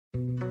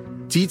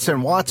Dietz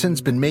and Watson's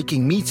been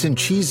making meats and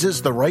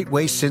cheeses the right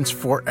way since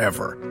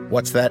forever.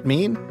 What's that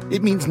mean?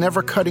 It means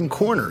never cutting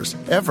corners,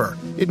 ever.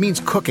 It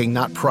means cooking,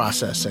 not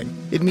processing.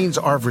 It means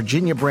our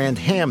Virginia brand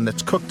ham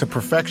that's cooked to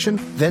perfection,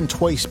 then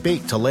twice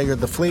baked to layer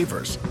the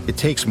flavors. It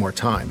takes more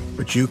time,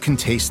 but you can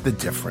taste the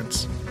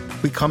difference.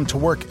 We come to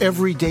work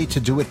every day to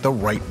do it the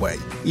right way,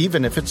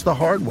 even if it's the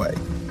hard way.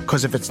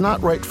 Because if it's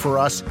not right for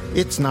us,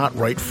 it's not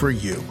right for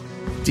you.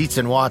 Dietz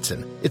and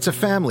Watson, it's a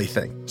family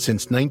thing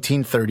since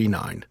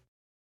 1939.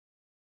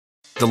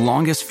 The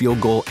longest field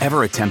goal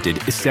ever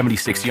attempted is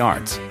 76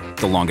 yards.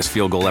 The longest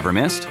field goal ever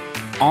missed?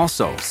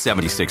 Also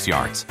 76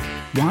 yards.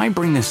 Why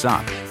bring this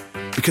up?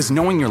 Because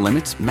knowing your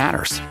limits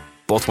matters,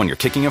 both when you're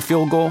kicking a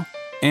field goal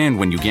and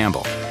when you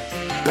gamble.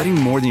 Betting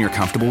more than you're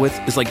comfortable with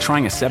is like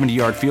trying a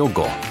 70-yard field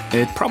goal.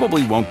 It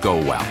probably won't go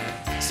well.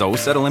 So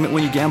set a limit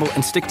when you gamble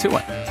and stick to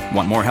it.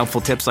 Want more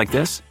helpful tips like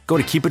this? Go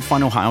to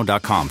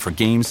keepitfunohio.com for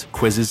games,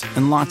 quizzes,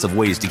 and lots of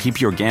ways to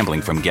keep your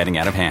gambling from getting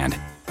out of hand.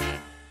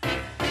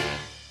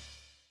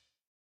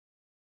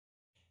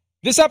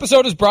 This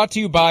episode is brought to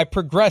you by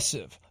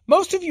Progressive.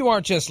 Most of you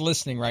aren't just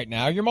listening right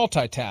now, you're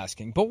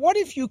multitasking. But what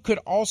if you could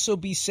also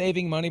be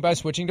saving money by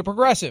switching to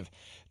Progressive?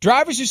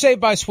 Drivers who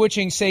save by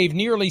switching save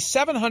nearly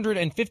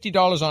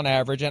 $750 on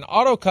average, and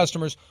auto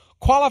customers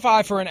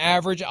qualify for an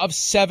average of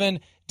 7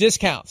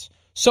 discounts.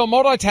 So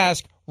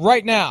multitask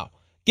right now.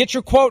 Get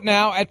your quote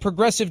now at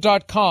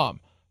Progressive.com.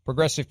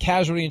 Progressive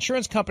Casualty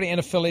Insurance Company and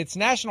affiliates.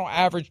 National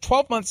average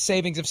 12-month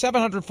savings of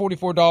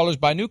 $744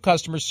 by new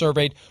customers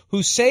surveyed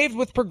who saved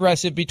with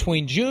Progressive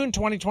between June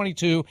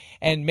 2022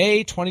 and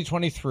May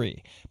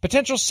 2023.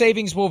 Potential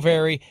savings will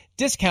vary.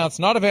 Discounts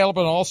not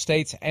available in all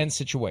states and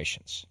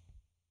situations.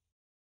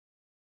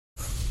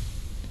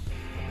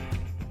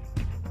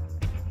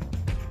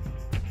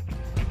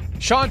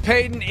 Sean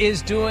Payton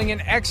is doing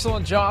an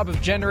excellent job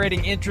of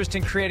generating interest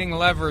and creating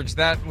leverage.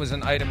 That was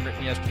an item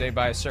written yesterday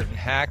by a certain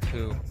hack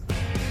who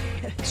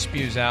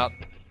spews out,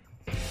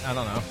 I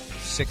don't know,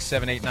 6,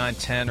 7, 8, 9,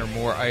 10 or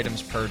more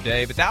items per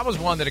day. But that was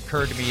one that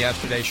occurred to me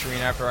yesterday, Shireen,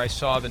 after I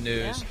saw the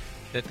news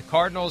that the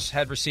Cardinals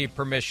had received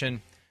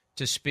permission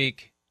to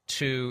speak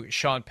to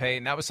Sean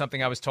Payton. That was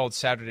something I was told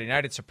Saturday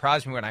night. It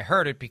surprised me when I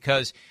heard it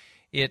because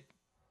it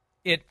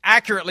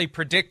accurately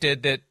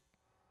predicted that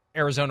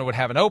Arizona would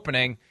have an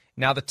opening.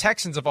 Now the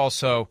Texans have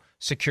also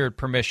secured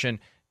permission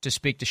to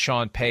speak to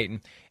Sean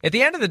Payton. At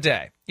the end of the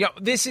day,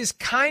 this is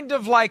kind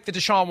of like the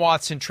Deshaun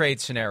Watson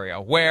trade scenario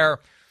where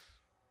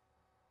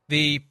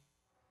the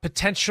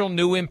potential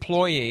new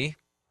employee,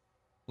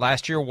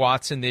 last year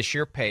Watson, this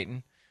year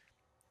Payton,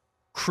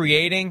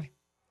 creating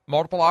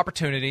multiple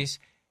opportunities,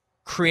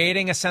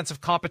 creating a sense of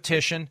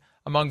competition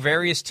among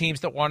various teams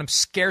that want him.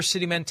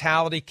 Scarcity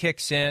mentality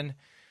kicks in.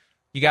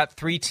 You got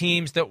 3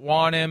 teams that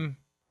want him.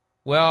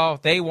 Well,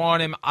 they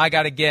want him. I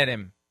got to get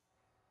him.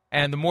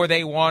 And the more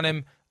they want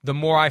him, the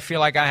more I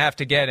feel like I have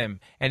to get him.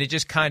 And it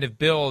just kind of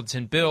builds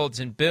and builds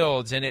and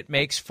builds, and it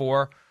makes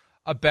for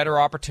a better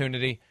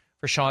opportunity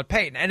for Sean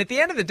Payton. And at the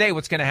end of the day,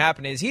 what's going to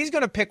happen is he's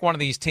going to pick one of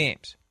these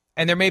teams.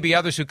 And there may be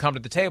others who come to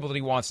the table that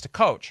he wants to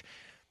coach.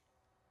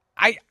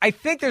 I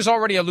think there's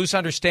already a loose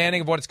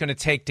understanding of what it's going to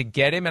take to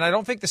get him, and I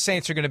don't think the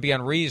Saints are going to be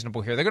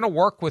unreasonable here. They're going to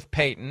work with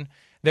Payton.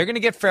 They're going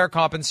to get fair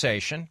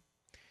compensation.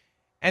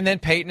 And then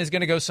Payton is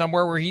going to go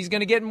somewhere where he's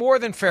going to get more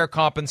than fair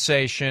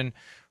compensation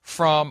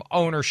from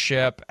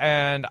ownership.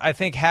 And I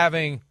think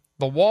having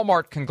the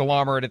Walmart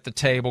conglomerate at the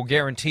table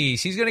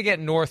guarantees he's going to get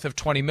north of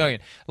 $20 million.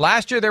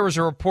 Last year there was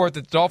a report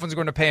that the Dolphins are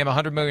going to pay him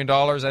 $100 million,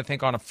 I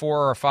think, on a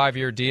 4 or 5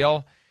 year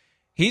deal.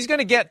 He's going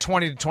to get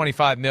 $20 to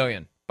 $25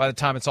 million by the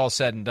time it's all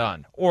said and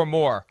done, or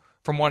more,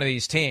 from one of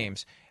these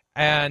teams.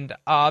 And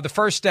the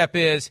first step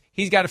is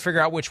he's got to figure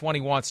out which one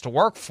he wants to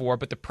work for,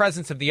 but the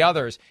presence of the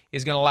others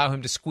is going to allow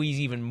him to squeeze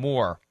even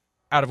more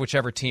out of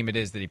whichever team it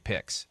is that he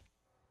picks.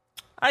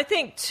 I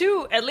think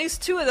at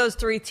least two of those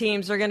 3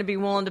 teams are going to be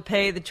willing to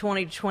pay the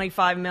 $20 to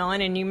 $25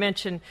 million. And you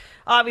mentioned,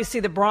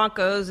 obviously, the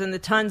Broncos and the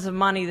tons of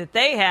money that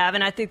they have.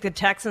 And I think the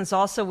Texans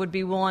also would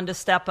be willing to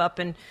step up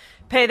and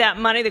pay that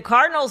money. The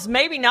Cardinals,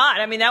 maybe not.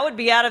 I mean, that would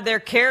be out of their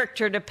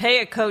character to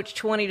pay a coach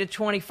 $20 to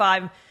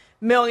 $25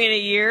 million a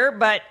year.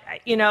 But,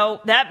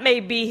 that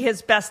may be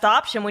his best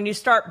option. When you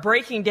start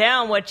breaking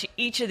down what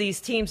each of these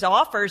teams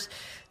offers,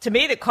 to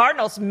me, the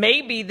Cardinals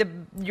may be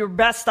your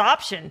best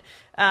option.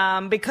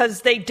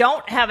 Because they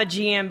don't have a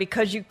GM,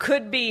 because you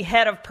could be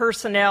head of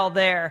personnel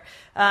there.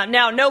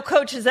 Now, no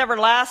coach has ever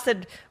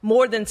lasted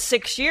more than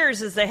 6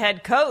 years as the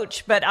head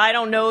coach, but I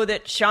don't know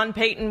that Sean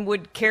Payton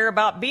would care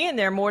about being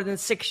there more than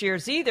 6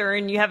 years either.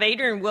 And you have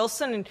Adrian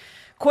Wilson and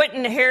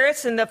Quentin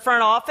Harris in the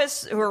front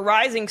office who are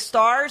rising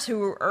stars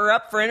who are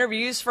up for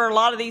interviews for a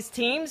lot of these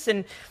teams.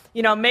 And,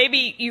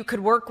 maybe you could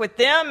work with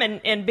them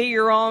and be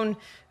your own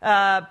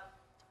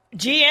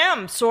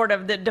GM, sort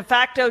of the de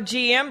facto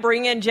GM,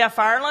 bring in Jeff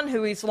Ireland,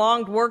 who he's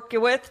long worked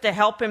with, to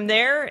help him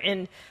there.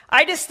 And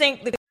I just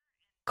think the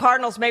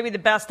Cardinals may be the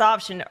best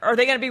option. Are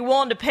they going to be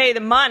willing to pay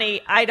the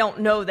money? I don't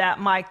know that,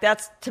 Mike.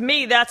 To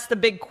me, that's the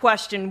big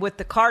question with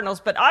the Cardinals.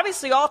 But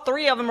obviously, all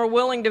three of them are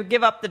willing to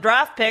give up the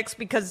draft picks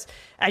because,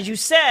 as you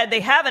said, they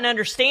have an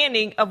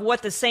understanding of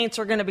what the Saints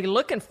are going to be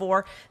looking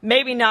for.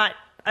 Maybe not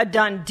a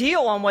done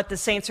deal on what the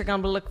Saints are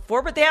going to be looking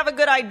for, but they have a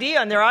good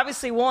idea, and they're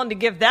obviously willing to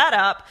give that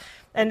up.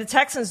 And the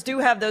Texans do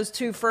have those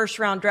 2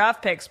 first-round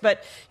draft picks.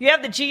 But you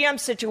have the GM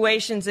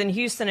situations in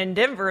Houston and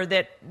Denver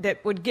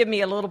that would give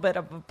me a little bit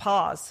of a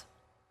pause.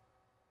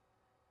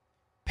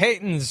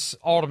 Peyton's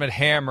ultimate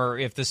hammer,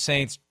 if the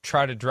Saints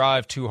try to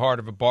drive too hard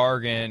of a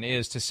bargain,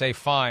 is to say,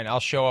 fine, I'll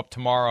show up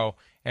tomorrow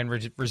and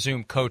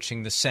resume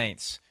coaching the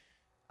Saints.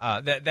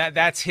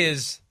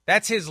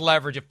 That's his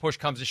leverage if push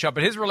comes to shove.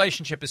 But his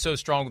relationship is so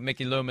strong with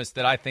Mickey Loomis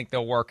that I think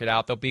they'll work it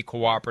out. They'll be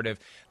cooperative.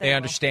 They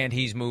understand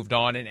he's moved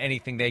on, and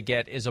anything they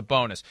get is a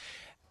bonus.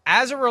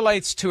 As it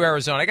relates to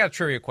Arizona, I got a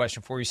trivia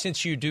question for you.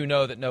 Since you do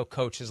know that no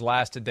coach has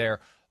lasted there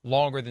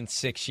longer than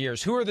 6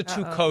 years, who are the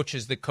 2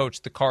 coaches that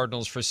coached the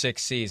Cardinals for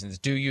 6 seasons?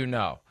 Do you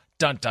know?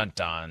 Dun, dun,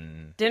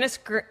 dun. Dennis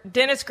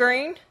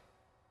Green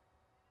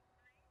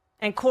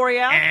and Corey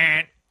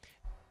Allen?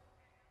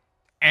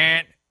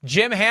 And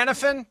Jim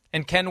Hannafin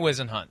and Ken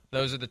Wisenhunt.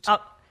 Those are the 2.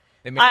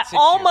 I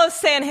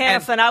almost said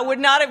Hannafin. I would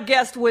not have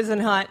guessed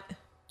Wisenhunt.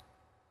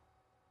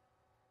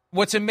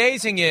 What's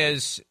amazing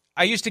is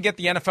I used to get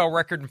the NFL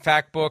Record and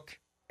Fact book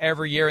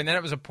every year, and then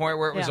it was a point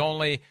where it was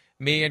only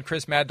me and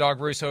Chris Mad Dog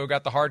Russo who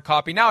got the hard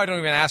copy. Now I don't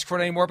even ask for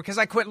it anymore because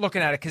I quit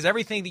looking at it because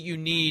everything that you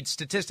need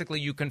statistically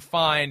you can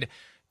find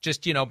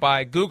just,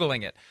 by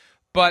Googling it.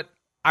 But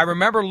I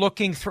remember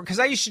looking through, because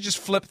I used to just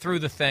flip through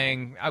the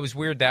thing. I was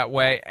weird that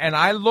way. And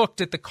I looked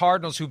at the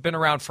Cardinals who've been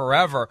around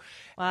forever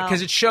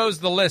because it shows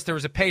the list. There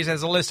was a page that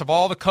has a list of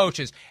all the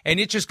coaches, and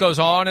it just goes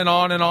on and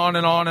on and on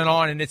and on and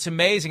on. And it's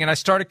amazing. And I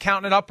started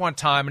counting it up one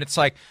time, and it's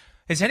like,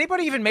 has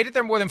anybody even made it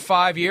there more than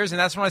 5 years? And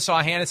that's when I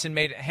saw Hannafin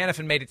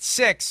made it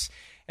 6.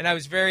 And I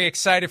was very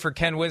excited for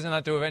Ken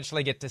Wisenhunt to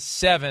eventually get to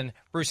 7.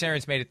 Bruce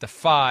Arians made it to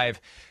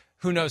 5.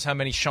 Who knows how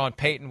many Sean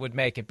Payton would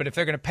make it. But if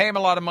they're going to pay him a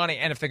lot of money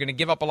and if they're going to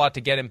give up a lot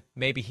to get him,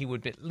 maybe he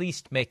would at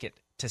least make it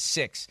to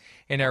 6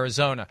 in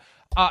Arizona.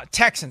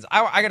 Texans,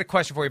 I got a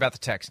question for you about the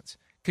Texans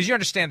because you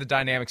understand the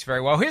dynamics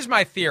very well. Here's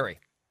my theory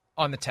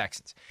on the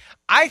Texans.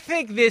 I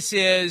think this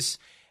is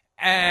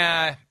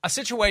a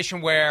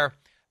situation where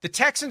the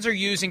Texans are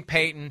using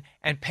Peyton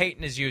and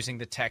Peyton is using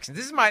the Texans.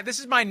 This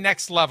is my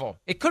next level.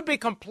 It could be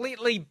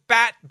completely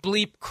bat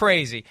bleep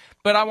crazy,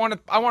 but I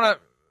want to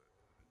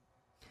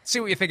see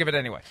what you think of it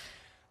anyway.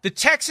 The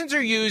Texans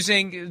are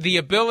using the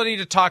ability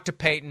to talk to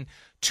Peyton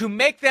to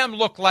make them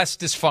look less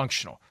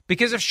dysfunctional.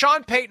 Because if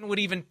Sean Payton would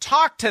even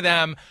talk to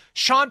them,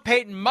 Sean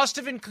Payton must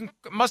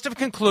have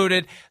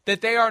concluded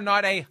that they are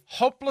not a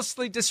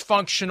hopelessly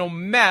dysfunctional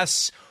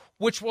mess,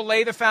 which will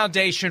lay the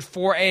foundation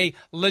for a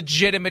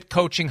legitimate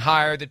coaching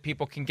hire that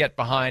people can get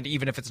behind,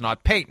 even if it's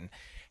not Payton.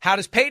 How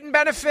does Payton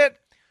benefit?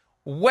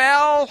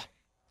 Well,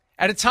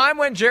 at a time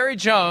when Jerry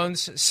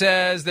Jones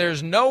says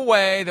there's no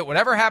way that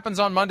whatever happens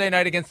on Monday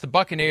night against the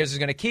Buccaneers is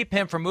going to keep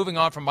him from moving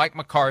on from Mike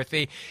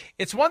McCarthy,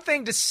 it's one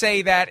thing to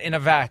say that in a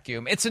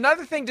vacuum. It's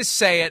another thing to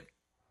say it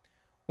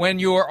when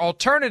your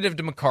alternative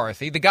to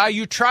McCarthy, the guy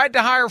you tried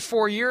to hire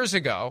 4 years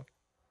ago,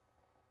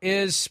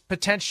 is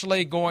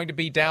potentially going to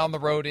be down the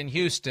road in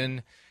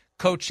Houston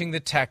coaching the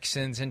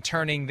Texans and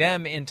turning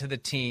them into the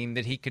team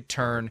that he could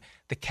turn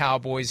the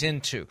Cowboys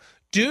into.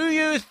 Do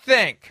you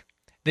think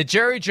that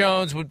Jerry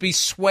Jones would be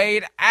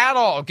swayed at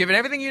all, given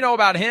everything you know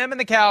about him and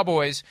the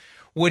Cowboys,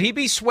 would he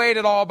be swayed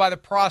at all by the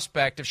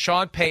prospect of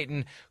Sean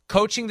Payton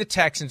coaching the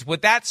Texans?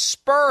 Would that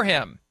spur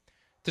him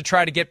to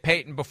try to get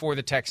Payton before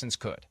the Texans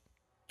could?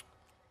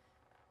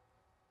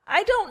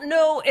 I don't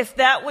know if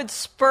that would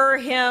spur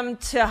him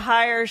to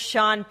hire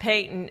Sean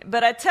Payton,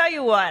 but I tell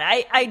you what,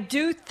 I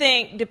do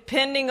think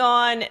depending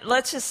on,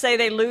 let's just say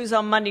they lose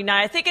on Monday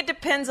night, I think it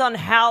depends on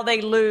how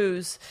they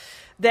lose,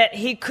 that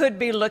he could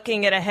be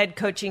looking at a head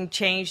coaching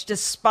change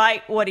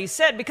despite what he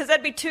said, because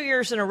that'd be 2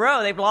 years in a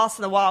row they've lost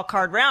in the wild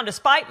card round,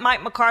 despite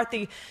Mike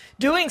McCarthy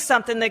doing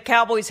something that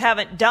Cowboys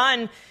haven't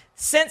done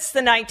since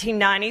the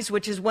 1990s,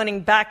 which is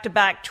winning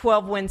back-to-back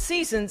 12-win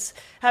seasons,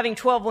 having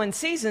 12-win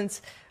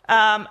seasons.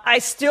 I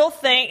still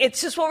think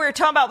it's just what we were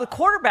talking about with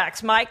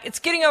quarterbacks, Mike. It's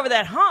getting over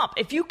that hump.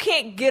 If you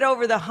can't get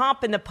over the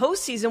hump in the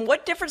postseason,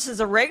 what difference does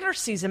a regular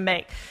season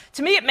make?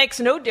 To me, it makes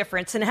no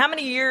difference. And how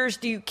many years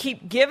do you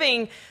keep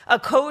giving a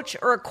coach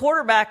or a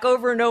quarterback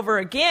over and over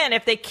again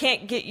if they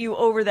can't get you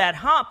over that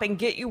hump and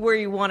get you where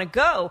you want to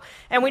go?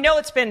 And we know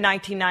it's been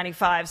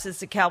 1995 since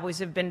the Cowboys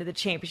have been to the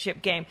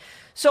championship game.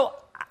 So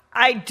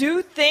I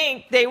do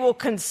think they will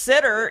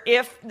consider,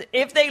 if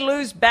they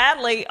lose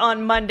badly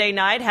on Monday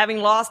night, having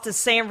lost to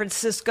San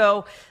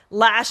Francisco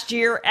last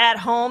year at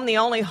home, the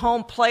only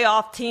home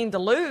playoff team to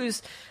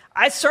lose,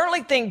 I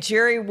certainly think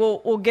Jerry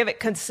will give it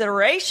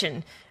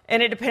consideration,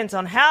 and it depends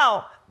on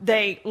how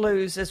they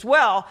lose as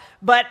well.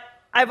 But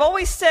I've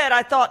always said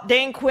I thought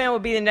Dan Quinn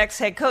would be the next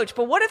head coach.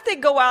 But what if they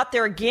go out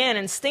there again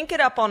and stink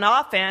it up on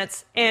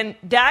offense, and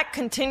Dak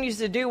continues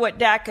to do what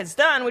Dak has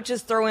done, which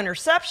is throw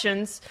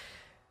interceptions?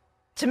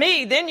 to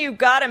me, then you've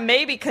got to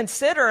maybe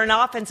consider an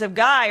offensive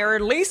guy, or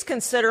at least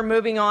consider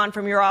moving on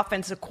from your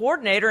offensive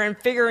coordinator and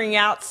figuring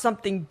out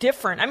something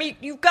different. I mean,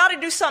 you've got to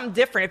do something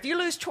different. If you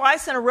lose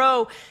twice in a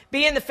row,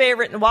 being the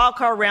favorite in the wild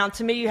card round,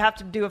 to me, you have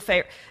to do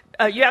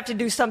you have to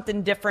do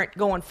something different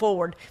going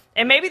forward.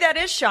 And maybe that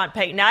is Sean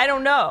Payton. I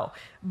don't know.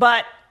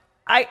 But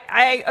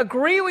I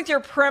agree with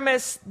your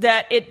premise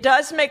that it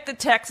does make the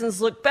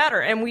Texans look better.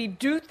 And we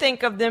do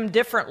think of them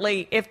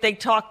differently if they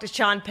talk to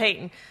Sean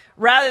Payton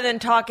rather than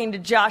talking to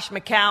Josh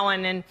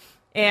McCown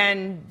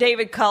and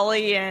David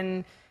Culley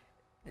and,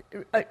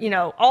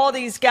 all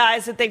these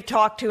guys that they've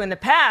talked to in the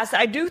past.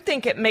 I do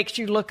think it makes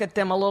you look at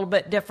them a little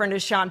bit different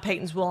as Sean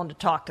Payton's willing to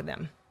talk to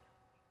them.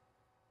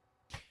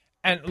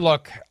 And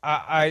look,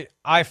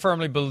 I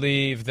firmly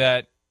believe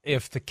that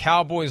if the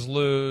Cowboys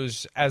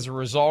lose as a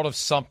result of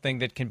something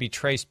that can be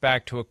traced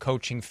back to a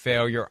coaching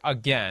failure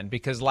again,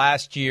 because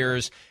last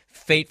year's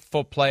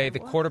fateful play, the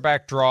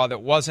quarterback draw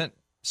that wasn't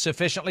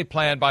sufficiently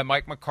planned by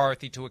Mike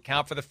McCarthy to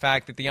account for the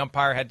fact that the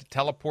umpire had to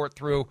teleport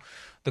through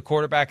the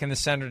quarterback in the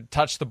center to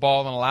touch the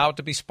ball and allow it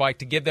to be spiked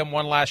to give them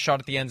one last shot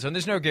at the end zone.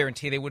 There's no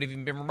guarantee they would have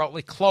even been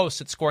remotely close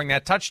at scoring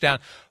that touchdown,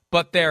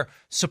 but their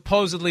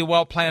supposedly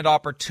well-planned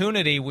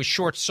opportunity was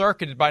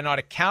short-circuited by not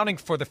accounting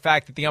for the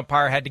fact that the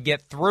umpire had to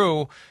get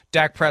through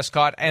Dak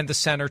Prescott and the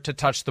center to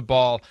touch the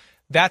ball.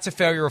 That's a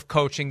failure of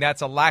coaching.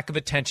 That's a lack of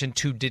attention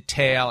to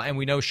detail, and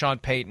we know Sean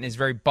Payton is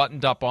very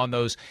buttoned up on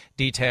those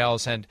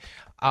details. And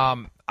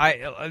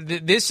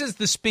this is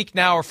the speak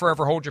now or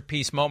forever hold your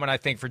peace moment, I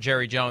think, for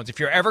Jerry Jones. If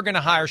you're ever going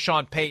to hire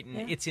Sean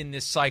Payton, it's in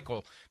this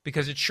cycle,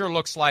 because it sure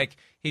looks like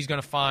he's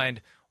going to find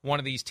one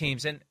of these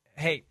teams. And,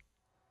 hey,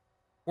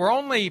 we're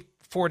only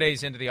 4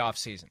 days into the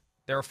offseason.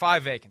 There are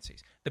 5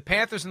 vacancies. The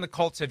Panthers and the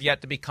Colts have yet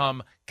to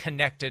become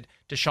connected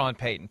to Sean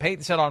Payton.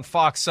 Payton said on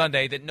Fox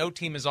Sunday that no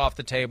team is off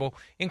the table,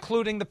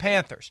 including the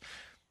Panthers.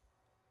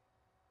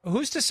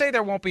 Who's to say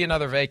there won't be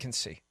another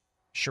vacancy,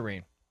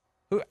 Shireen?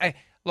 I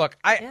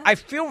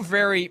feel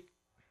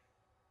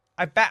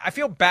I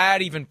feel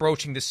bad even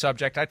broaching this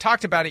subject. I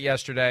talked about it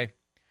yesterday.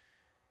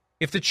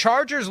 If the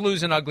Chargers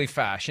lose in ugly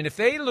fashion, if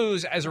they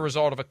lose as a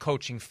result of a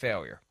coaching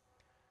failure,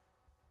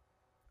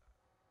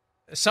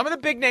 some of the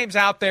big names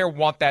out there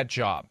want that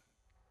job.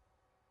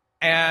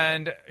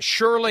 And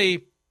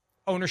surely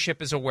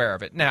ownership is aware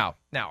of it. Now,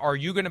 are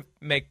you going to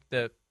make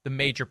the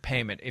major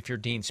payment if you're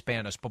Dean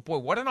Spanos? But boy,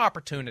 what an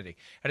opportunity.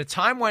 At a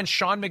time when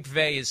Sean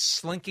McVay is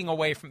slinking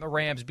away from the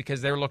Rams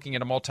because they're looking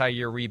at a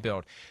multi-year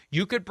rebuild,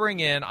 you could bring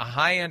in a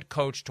high-end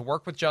coach to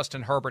work with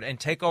Justin Herbert and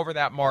take over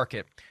that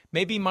market.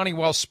 Maybe money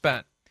well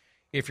spent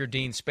if you're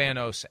Dean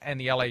Spanos and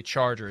the LA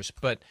Chargers.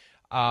 But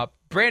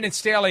Brandon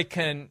Staley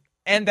can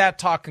end that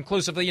talk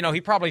conclusively.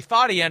 He probably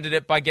thought he ended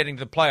it by getting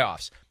to the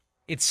playoffs.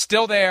 It's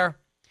still there.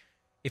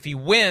 If he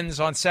wins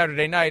on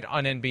Saturday night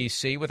on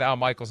NBC with Al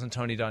Michaels and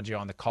Tony Dungy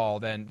on the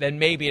call, then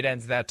maybe it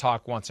ends that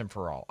talk once and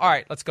for all. All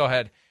right, let's go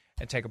ahead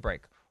and take a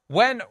break.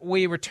 When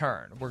we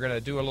return, we're going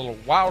to do a little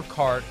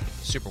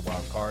super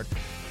wild card,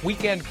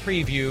 weekend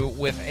preview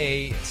with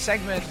a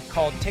segment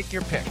called Take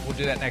Your Pick. We'll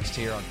do that next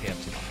here on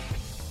PFT Live.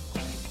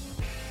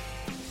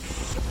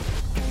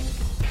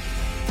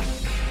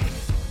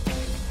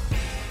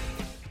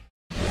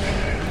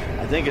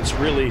 I think it's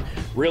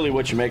really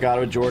what you make out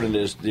of it, Jordan,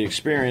 is the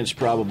experience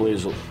probably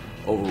is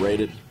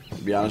overrated,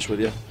 to be honest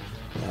with you.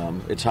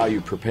 It's how you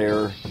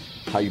prepare,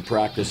 how you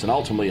practice, and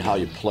ultimately how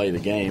you play the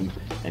game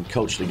and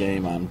coach the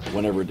game on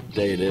whenever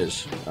day it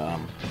is.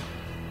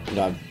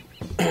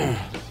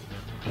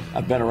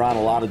 I've been around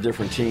a lot of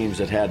different teams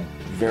that had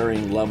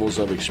varying levels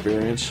of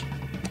experience,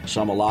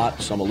 some a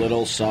lot, some a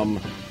little, some,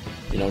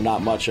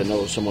 not much. I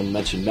know someone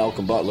mentioned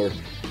Malcolm Butler.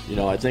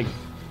 I think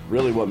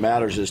really what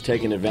matters is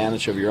taking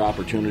advantage of your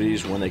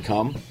opportunities when they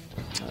come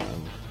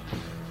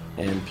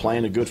and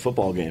playing a good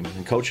football game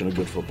and coaching a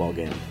good football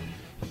game.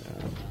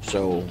 I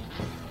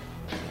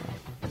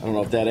don't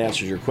know if that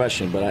answers your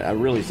question, but I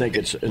really think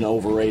it's an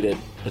overrated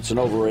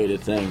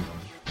thing.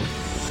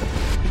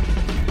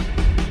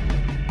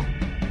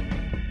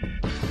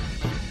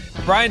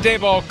 Brian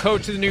Daboll,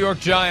 coach of the New York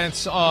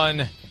Giants,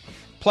 on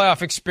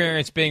playoff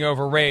experience being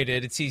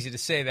overrated. It's easy to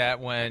say that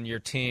when your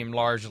team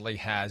largely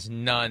has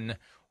none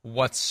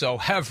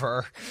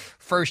whatsoever.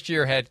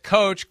 First-year head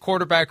coach,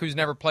 quarterback who's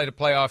never played a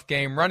playoff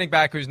game, running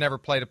back who's never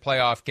played a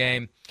playoff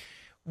game.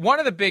 One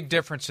of the big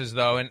differences,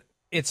 though, and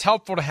it's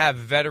helpful to have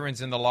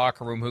veterans in the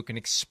locker room who can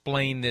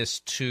explain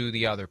this to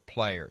the other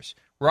players.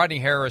 Rodney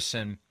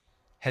Harrison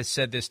has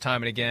said this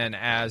time and again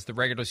as the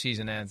regular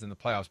season ends and the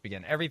playoffs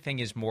begin. Everything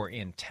is more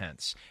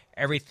intense.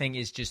 Everything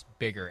is just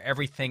bigger.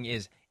 Everything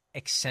is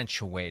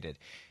accentuated.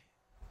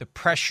 The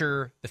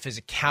pressure, the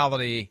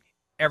physicality,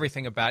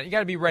 everything about it. You got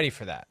to be ready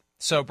for that.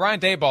 So Brian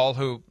Daboll,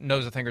 who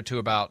knows a thing or two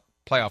about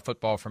playoff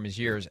football from his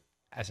years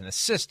as an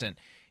assistant,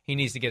 he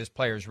needs to get his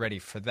players ready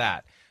for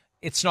that.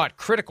 It's not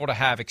critical to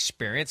have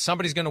experience.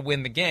 Somebody's going to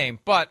win the game.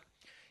 But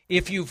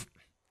if you've,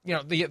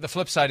 the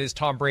flip side is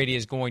Tom Brady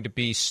is going to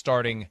be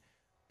starting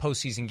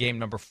postseason game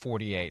number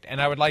 48.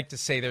 And I would like to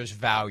say there's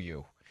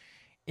value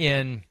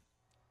in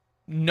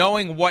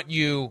knowing what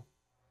you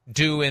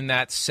do in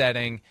that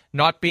setting,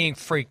 not being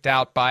freaked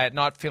out by it,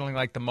 not feeling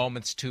like the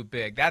moment's too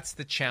big. That's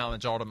the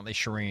challenge, ultimately,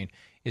 Shireen,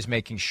 is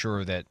making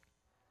sure that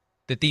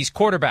these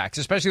quarterbacks,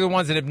 especially the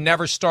ones that have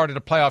never started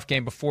a playoff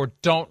game before,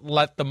 don't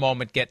let the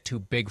moment get too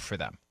big for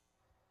them.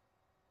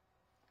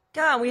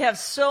 God, we have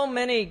so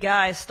many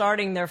guys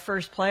starting their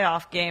first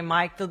playoff game,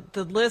 Mike.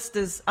 The list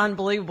is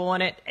unbelievable,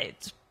 and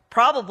it's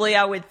probably,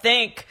 I would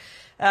think,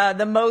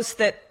 the most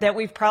that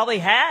we've probably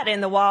had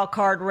in the wild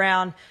card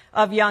round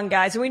of young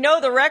guys. And we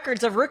know the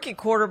records of rookie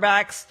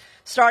quarterbacks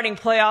starting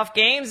playoff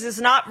games is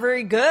not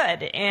very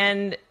good,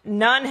 and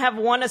none have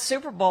won a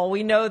Super Bowl.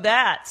 We know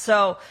that.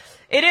 So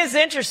it is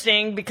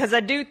interesting because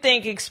I do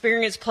think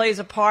experience plays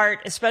a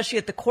part, especially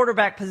at the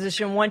quarterback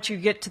position once you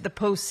get to the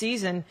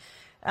postseason.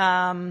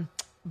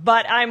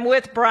 But I'm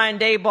with Brian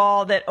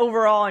Daboll that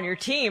overall on your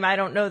team, I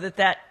don't know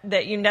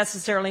that you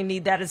necessarily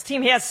need that as a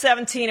team. He has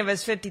 17 of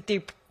his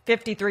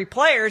 53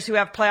 players who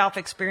have playoff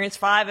experience.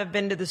 5 have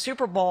been to the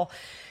Super Bowl.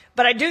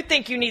 But I do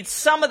think you need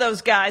some of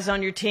those guys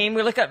on your team.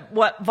 We look at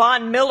what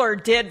Von Miller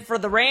did for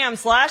the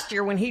Rams last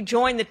year when he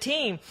joined the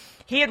team.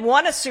 He had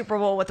won a Super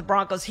Bowl with the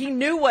Broncos. He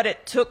knew what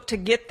it took to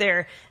get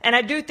there. And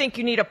I do think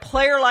you need a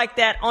player like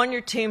that on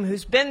your team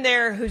who's been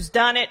there, who's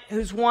done it,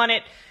 who's won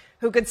it,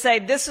 who could say,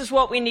 this is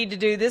what we need to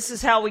do. This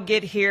is how we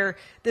get here.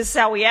 This is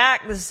how we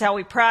act. This is how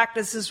we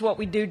practice. This is what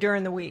we do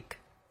during the week.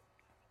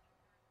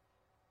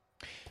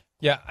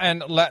 Yeah,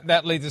 and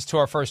that leads us to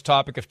our first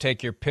topic of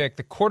Take Your Pick.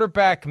 The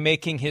quarterback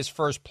making his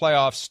first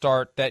playoff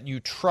start that you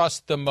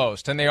trust the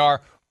most. And they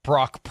are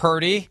Brock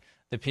Purdy,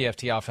 the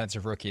PFT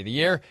Offensive Rookie of the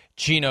Year,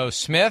 Geno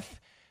Smith,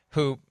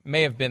 who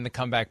may have been the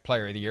comeback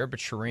player of the year, but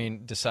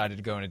Shireen decided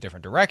to go in a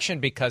different direction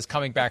because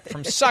coming back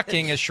from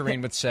sucking, as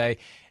Shireen would say,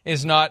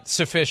 is not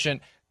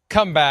sufficient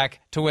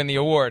comeback to win the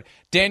award.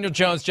 Daniel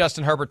Jones,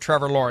 Justin Herbert,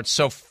 Trevor Lawrence.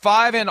 So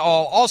 5 in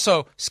all.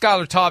 Also,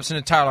 Skylar Thompson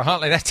and Tyler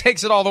Huntley. That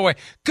takes it all the way.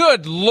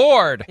 Good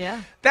Lord.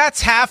 Yeah.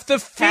 That's half the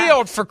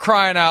field for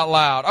crying out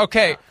loud.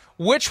 Okay,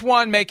 which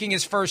one making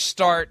his first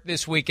start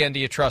this weekend do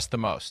you trust the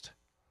most?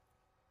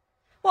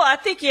 Well, I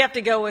think you have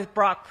to go with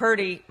Brock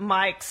Purdy,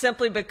 Mike,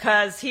 simply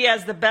because he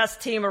has the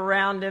best team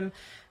around him.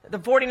 The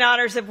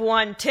 49ers have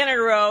won 10 in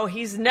a row.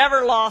 He's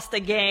never lost a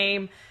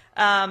game.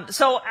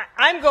 So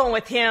I'm going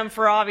with him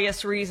for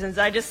obvious reasons.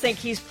 I just think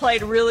he's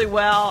played really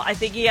well. I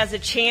think he has a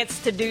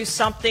chance to do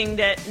something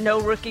that no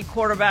rookie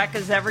quarterback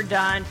has ever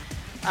done.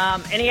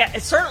 And he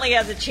certainly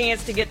has a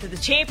chance to get to the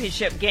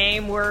championship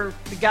game where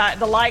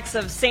the likes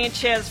of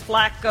Sanchez,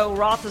 Flacco,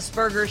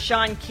 Roethlisberger,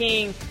 Sean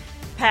King,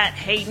 Pat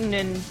Hayden,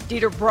 and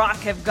Dieter Brock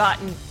have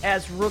gotten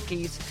as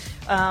rookies.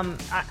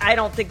 I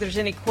don't think there's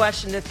any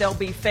question that they'll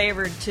be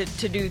favored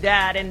to do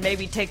that and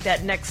maybe take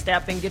that next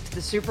step and get to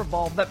the Super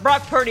Bowl. But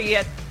Brock Purdy,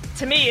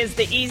 to me, is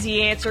the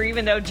easy answer,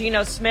 even though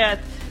Geno Smith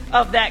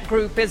of that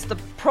group is the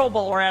Pro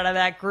Bowler out of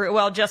that group.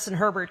 Well, Justin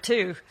Herbert,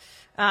 too.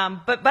 But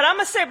I'm going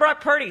to say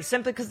Brock Purdy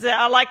simply because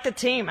I like the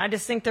team. I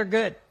just think they're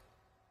good.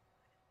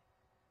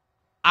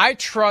 I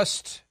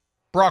trust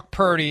Brock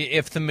Purdy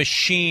if the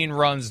machine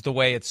runs the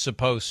way it's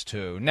supposed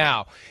to.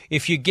 Now,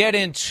 if you get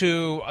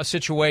into a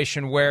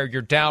situation where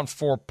you're down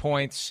 4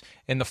 points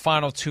in the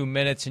final 2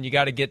 minutes and you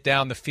got to get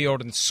down the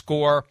field and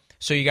score,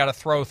 so you got to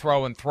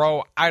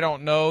throw, I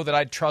don't know that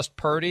I'd trust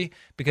Purdy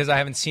because I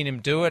haven't seen him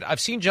do it. I've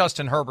seen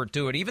Justin Herbert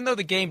do it, even though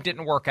the game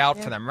didn't work out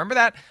for them. Remember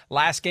that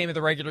last game of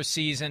the regular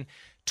season,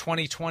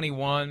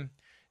 2021?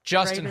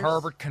 Justin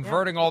Herbert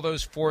converting all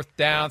those fourth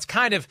downs,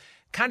 kind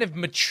of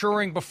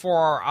maturing before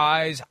our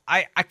eyes.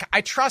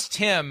 I trust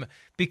him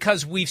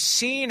because we've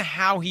seen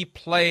how he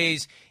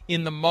plays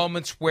in the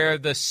moments where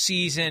the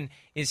season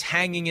is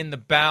hanging in the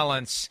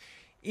balance.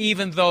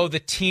 Even though the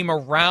team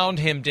around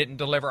him didn't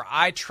deliver,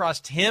 I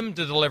trust him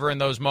to deliver in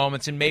those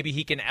moments, and maybe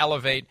he can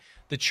elevate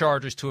the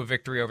Chargers to a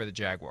victory over the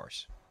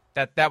Jaguars.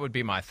 That would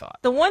be my thought.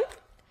 The one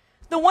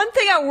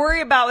thing I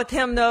worry about with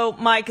him, though,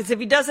 Mike, is if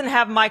he doesn't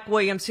have Mike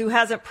Williams, who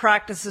hasn't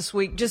practiced this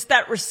week, just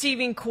that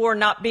receiving core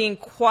not being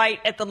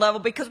quite at the level,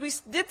 because we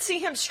did see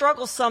him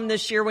struggle some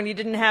this year when he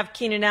didn't have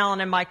Keenan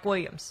Allen and Mike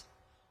Williams.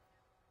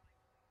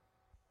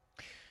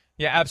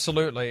 Yeah,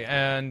 absolutely.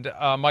 And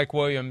Mike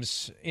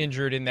Williams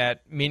injured in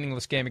that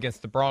meaningless game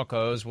against the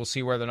Broncos. We'll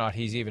see whether or not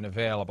he's even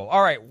available.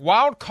 All right,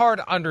 wild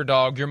card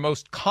underdog, your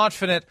most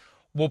confident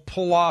will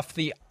pull off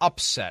the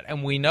upset.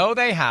 And we know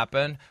they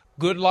happen.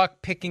 Good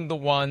luck picking the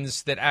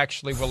ones that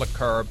actually will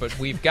occur. But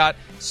we've got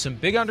some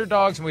big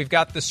underdogs, and we've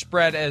got the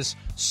spread as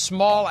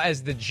small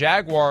as the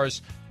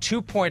Jaguars,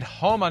 2-point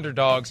home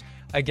underdogs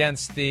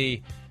against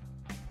the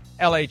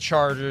LA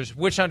Chargers.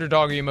 Which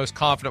underdog are you most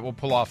confident will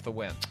pull off the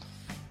win?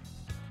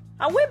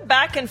 I went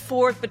back and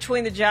forth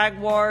between the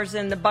Jaguars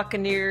and the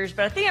Buccaneers,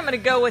 but I think I'm going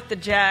to go with the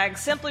Jags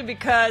simply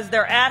because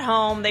they're at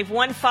home. They've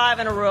won 5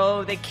 in a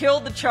row. They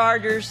killed the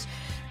Chargers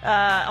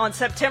on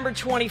September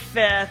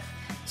 25th.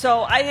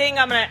 So I think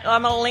I'm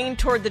going to lean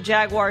toward the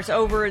Jaguars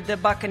over the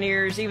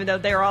Buccaneers, even though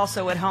they're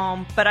also at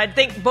home. But I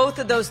think both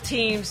of those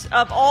teams,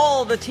 of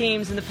all the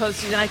teams in the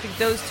postseason, I think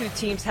those two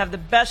teams have the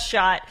best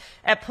shot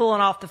at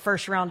pulling off the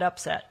first round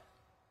upset.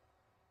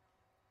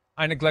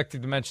 I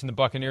neglected to mention the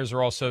Buccaneers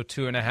are also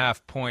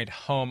 2.5-point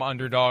home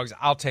underdogs.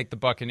 I'll take the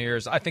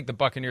Buccaneers. I think the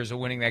Buccaneers are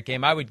winning that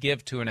game. I would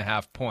give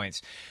 2.5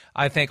 points.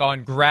 I think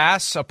on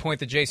grass, a point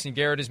that Jason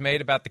Garrett has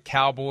made about the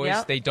Cowboys,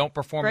 yep. They don't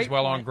perform Great as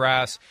well point. on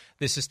grass.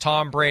 This is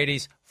Tom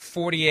Brady's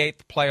 48th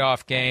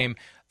playoff game.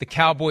 The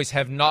Cowboys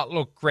have not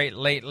looked great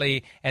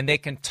lately, and they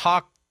can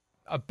talk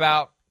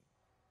about.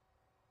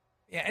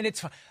 Yeah, and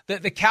it's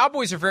the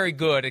Cowboys are very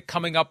good at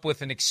coming up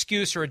with an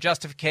excuse or a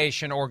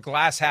justification or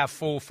glass half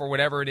full for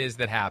whatever it is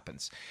that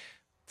happens.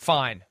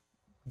 Fine.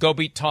 Go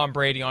beat Tom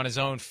Brady on his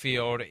own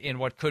field in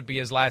what could be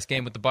his last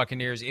game with the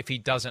Buccaneers if he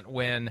doesn't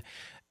win,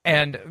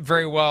 and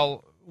very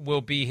well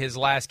will be his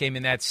last game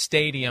in that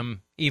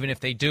stadium even if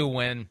they do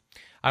win.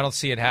 I don't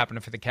see it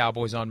happening for the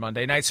Cowboys on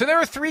Monday night. So there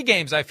are 3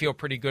 games I feel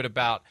pretty good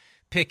about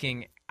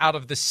picking out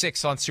of the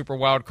 6 on Super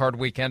Wildcard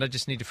Weekend. I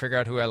just need to figure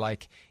out who I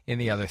like in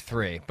the other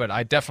 3. But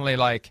I definitely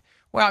like,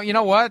 well, you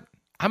know what?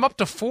 I'm up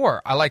to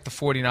 4. I like the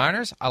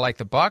 49ers. I like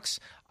the Bucs.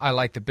 I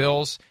like the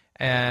Bills.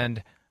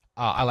 And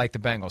I like the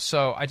Bengals.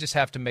 So I just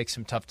have to make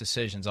some tough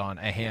decisions on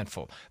a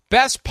handful.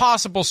 Best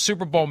possible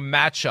Super Bowl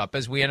matchup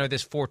as we enter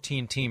this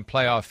 14-team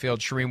playoff field.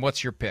 Shireen,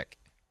 what's your pick?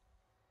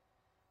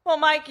 Well,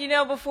 Mike,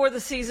 before the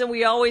season,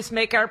 we always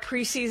make our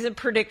preseason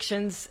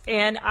predictions.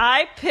 And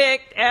I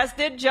picked, as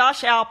did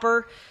Josh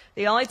Alper,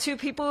 the only 2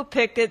 people who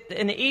picked it,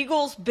 an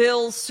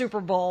Eagles-Bills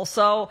Super Bowl.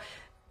 So,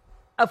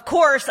 of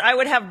course, I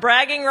would have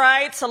bragging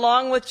rights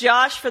along with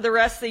Josh for the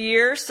rest of the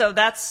year. So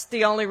that's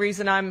the only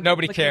reason I'm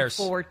looking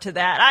forward to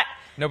that.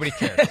 Nobody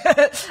cares.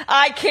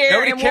 I care.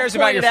 Nobody cares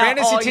about your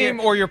fantasy team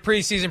or your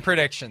preseason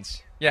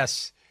predictions.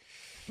 Yes.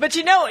 But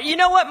you know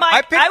what,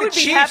 Mike? I would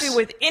be Chiefs. happy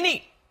with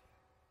any.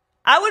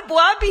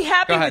 I'd be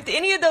happy with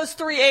any of those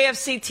 3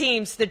 AFC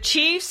teams. The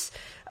Chiefs,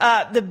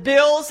 the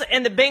Bills,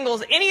 and the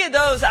Bengals. Any of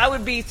those I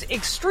would be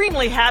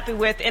extremely happy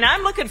with. And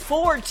I'm looking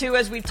forward to,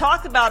 as we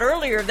talked about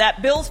earlier,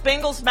 that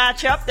Bills-Bengals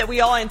matchup that we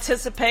all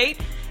anticipate,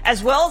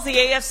 as well as the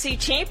AFC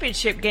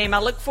Championship game. I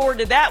look forward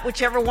to that.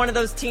 Whichever one of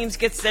those teams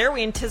gets there,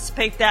 we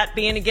anticipate that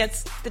being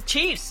against the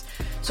Chiefs.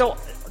 So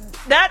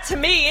that, to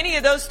me, any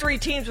of those 3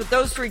 teams with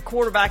those 3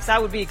 quarterbacks, I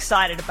would be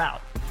excited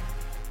about.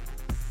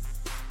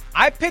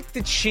 I picked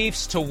the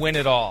Chiefs to win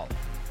it all,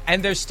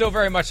 and they're still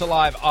very much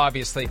alive,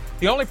 obviously.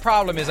 The only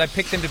problem is I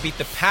picked them to beat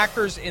the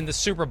Packers in the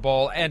Super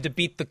Bowl and to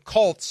beat the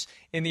Colts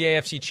in the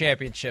AFC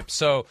Championship.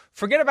 So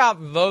forget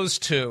about those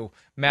 2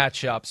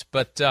 matchups,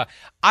 but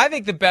I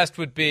think the best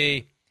would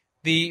be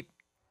the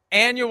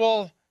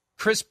annual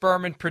Chris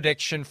Berman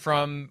prediction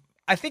from,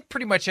 I think,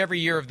 pretty much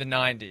every year of the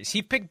 90s.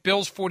 He picked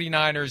Bills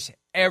 49ers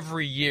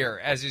every year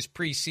as his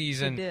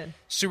preseason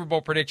Super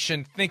Bowl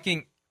prediction,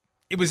 thinking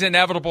it was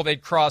inevitable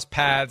they'd cross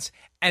paths,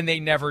 and they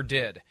never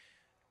did.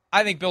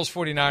 I think Bills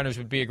 49ers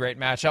would be a great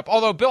matchup.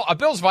 Although a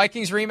Bills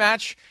Vikings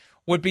rematch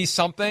would be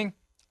something.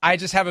 I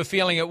just have a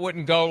feeling it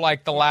wouldn't go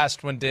like the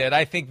last one did.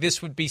 I think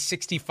this would be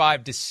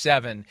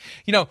 65-7.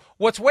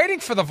 What's waiting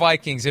for the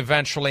Vikings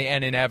eventually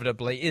and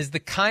inevitably is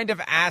the kind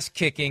of ass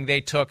kicking they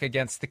took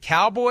against the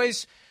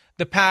Cowboys,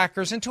 the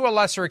Packers, and to a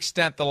lesser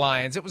extent the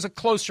Lions. It was a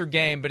closer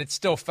game, but it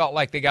still felt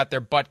like they got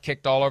their butt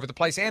kicked all over the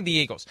place, and the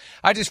Eagles.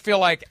 I just feel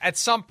like at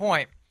some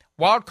point,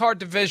 Wild Card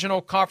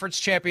Divisional Conference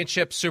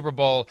Championship Super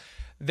Bowl,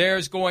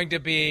 there's going to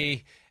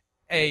be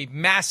a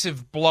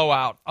massive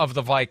blowout of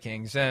the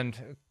Vikings.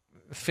 And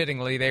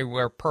fittingly, they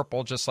wear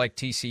purple just like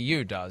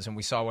TCU does. And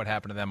we saw what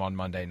happened to them on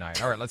Monday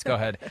night. All right, let's go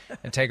ahead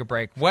and take a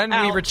break. When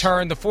we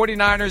return, the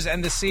 49ers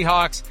and the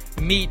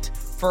Seahawks meet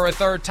for a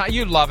 3rd time.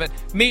 You love it.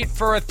 Meet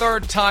for a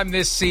 3rd time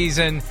this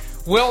season.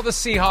 Will the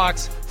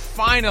Seahawks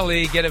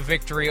finally get a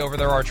victory over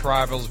their arch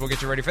rivals? We'll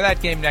get you ready for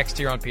that game next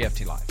here on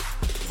PFT Live.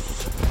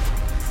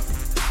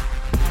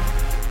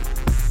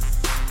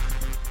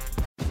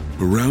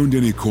 Around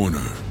any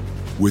corner,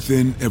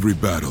 within every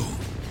battle,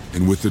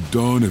 and with the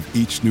dawn of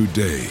each new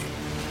day,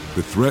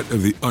 the threat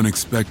of the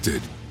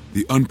unexpected,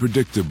 the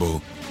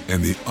unpredictable,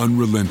 and the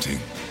unrelenting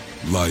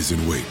lies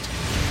in wait.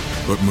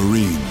 But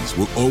Marines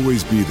will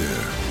always be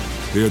there.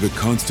 They are the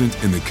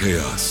constant in the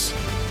chaos.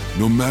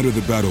 No matter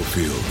the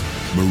battlefield,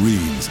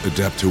 Marines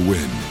adapt to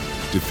win,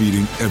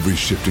 defeating every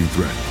shifting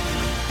threat,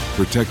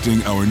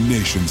 protecting our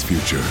nation's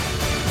future.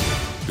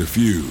 The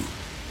few,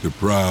 the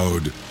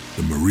proud,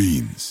 the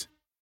Marines.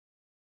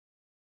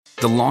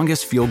 The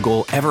longest field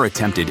goal ever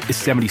attempted is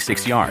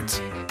 76 yards.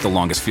 The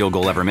longest field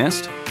goal ever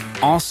missed?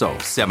 Also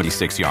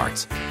 76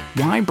 yards.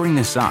 Why bring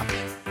this up?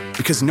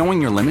 Because knowing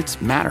your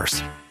limits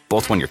matters,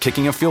 both when you're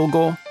kicking a field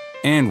goal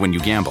and when you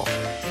gamble.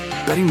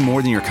 Betting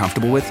more than you're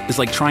comfortable with is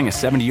like trying a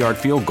 70-yard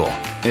field goal.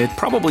 It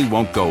probably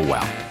won't go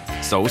well.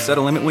 So set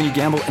a limit when you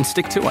gamble and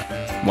stick to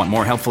it. Want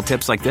more helpful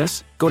tips like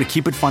this? Go to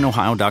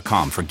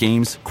keepitfunohio.com for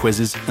games,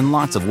 quizzes, and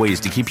lots of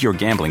ways to keep your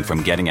gambling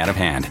from getting out of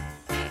hand.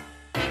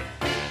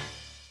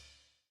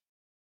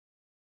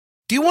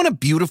 Do you want a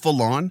beautiful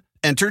lawn?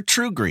 Enter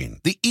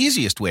TruGreen, the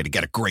easiest way to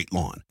get a great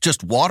lawn.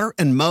 Just water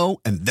and mow,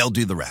 and they'll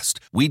do the rest.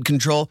 Weed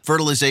control,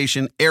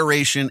 fertilization,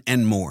 aeration,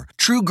 and more.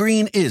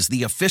 TruGreen is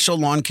the official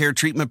lawn care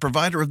treatment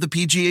provider of the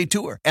PGA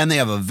Tour, and they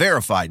have a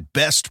verified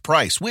best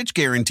price, which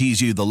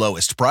guarantees you the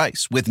lowest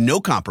price with no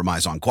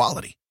compromise on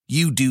quality.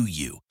 You do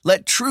you.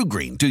 Let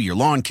TruGreen do your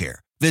lawn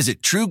care.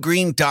 Visit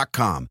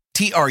TruGreen.com,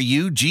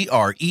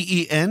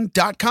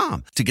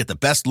 TruGreen.com, to get the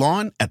best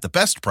lawn at the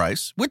best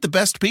price with the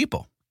best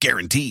people.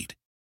 Guaranteed.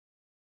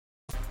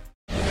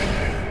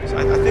 So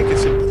I think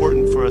it's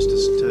important for us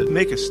to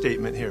make a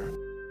statement here.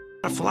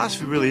 Our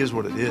philosophy really is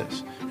what it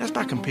is. That's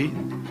about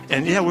competing.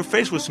 And yeah, we're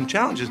faced with some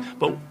challenges,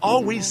 but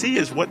all we see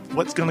is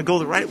what's going to go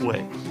the right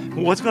way,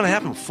 what's going to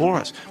happen for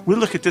us. We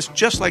look at this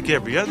just like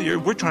every other year.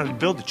 We're trying to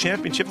build a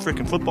championship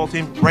freaking football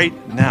team right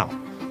now.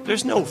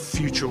 There's no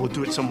future we'll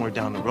do it somewhere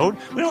down the road.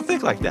 We don't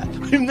think like that.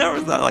 We've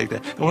never thought like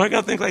that. And we're not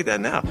going to think like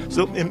that now.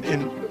 So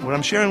in what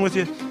I'm sharing with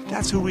you,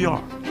 that's who we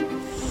are.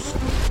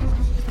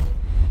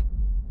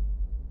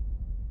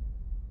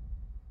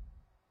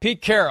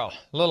 Pete Carroll,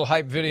 a little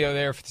hype video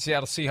there for the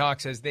Seattle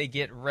Seahawks as they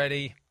get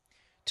ready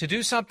to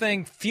do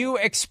something few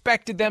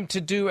expected them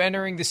to do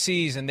entering the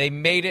season. They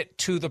made it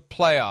to the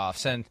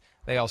playoffs, and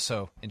they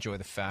also enjoy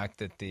the fact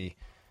that the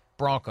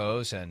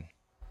Broncos and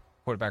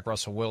quarterback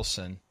Russell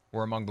Wilson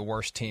were among the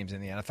worst teams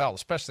in the NFL,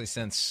 especially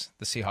since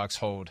the Seahawks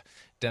hold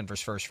Denver's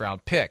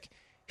first-round pick.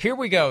 Here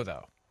we go,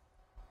 though.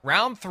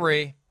 Round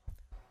 3.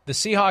 The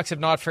Seahawks have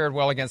not fared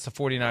well against the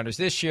 49ers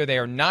this year. They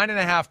are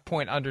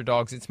 9.5-point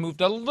underdogs. It's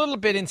moved a little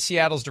bit in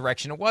Seattle's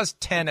direction. It was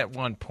 10 at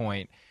one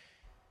point.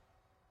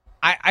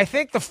 I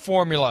think the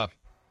formula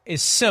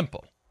is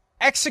simple.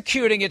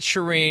 Executing it,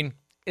 Shireen,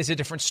 is a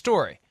different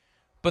story.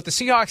 But the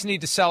Seahawks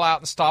need to sell out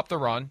and stop the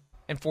run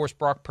and force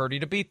Brock Purdy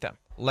to beat them.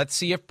 Let's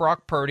see if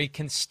Brock Purdy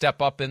can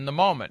step up in the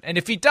moment. And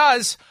if he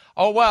does,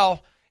 oh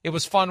well, it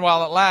was fun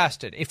while it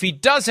lasted. If he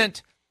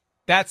doesn't,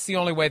 that's the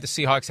only way the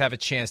Seahawks have a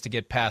chance to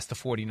get past the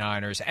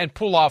 49ers and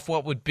pull off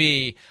what would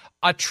be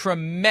a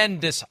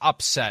tremendous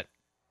upset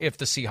if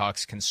the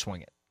Seahawks can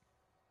swing it.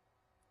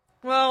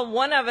 Well,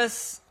 one of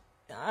us,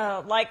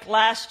 like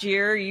last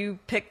year, you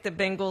picked the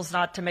Bengals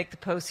not to make the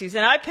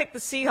postseason. I picked the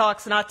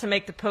Seahawks not to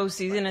make the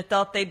postseason and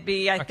thought they'd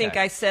be, I think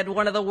I said,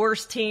 one of the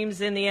worst teams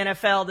in the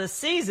NFL this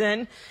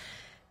season.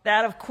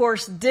 That, of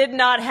course, did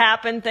not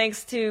happen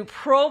thanks to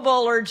Pro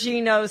Bowler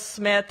Geno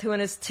Smith, who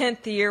in his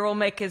 10th year will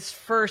make his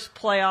first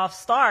playoff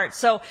start.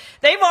 So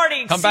they've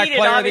already exceeded,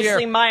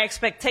 obviously, my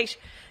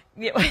expectation.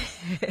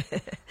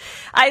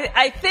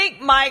 I think,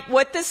 Mike,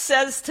 what this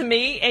says to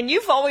me, and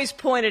you've always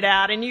pointed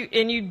out, and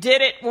you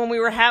did it when we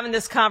were having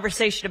this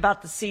conversation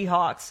about the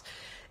Seahawks,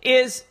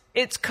 is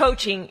it's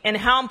coaching and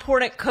how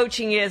important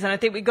coaching is. And I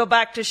think we go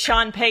back to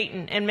Sean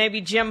Payton and maybe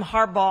Jim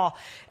Harbaugh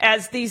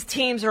as these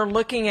teams are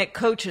looking at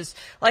coaches.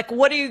 Like,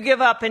 what do you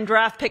give up in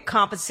draft pick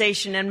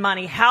compensation and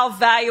money? How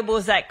valuable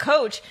is that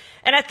coach?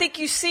 And I think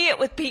you see it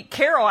with Pete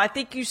Carroll. I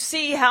think you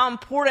see how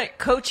important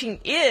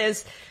coaching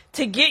is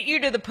to get you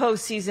to the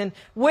postseason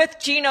with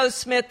Geno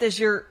Smith as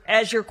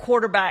your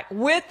quarterback,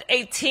 with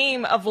a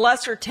team of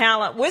lesser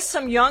talent, with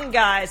some young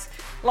guys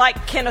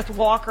like Kenneth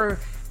Walker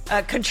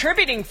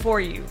contributing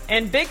for you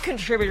and big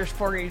contributors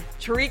for you.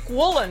 Tariq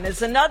Woolen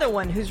is another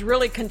one who's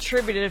really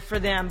contributed for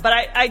them. But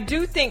I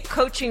do think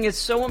coaching is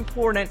so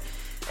important,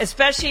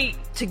 especially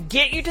to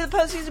get you to the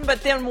postseason.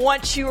 But then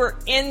once you are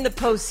in the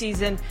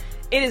postseason,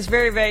 it is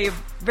very, very,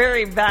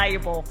 very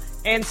valuable.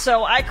 And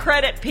so I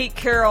credit Pete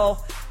Carroll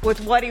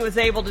with what he was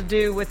able to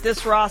do with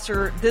this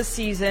roster this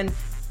season.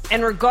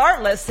 And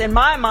regardless, in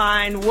my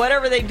mind,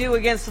 whatever they do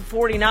against the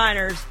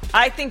 49ers,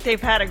 I think they've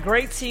had a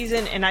great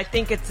season, and I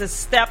think it's a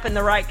step in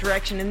the right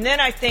direction. And then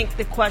I think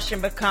the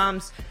question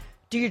becomes,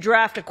 do you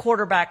draft a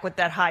quarterback with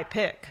that high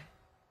pick?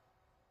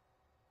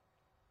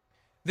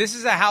 This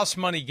is a house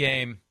money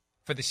game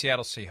for the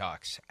Seattle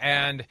Seahawks,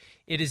 and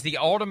it is the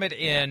ultimate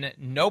in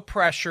no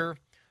pressure,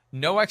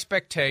 no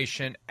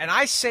expectation. And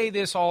I say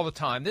this all the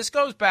time. This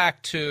goes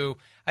back to,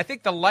 I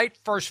think the light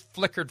first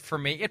flickered for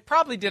me. It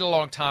probably did a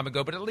long time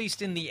ago, but at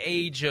least in the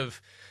age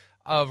of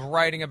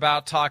writing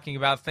about, talking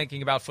about,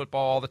 thinking about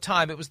football all the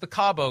time, it was the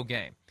Cabo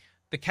game.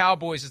 The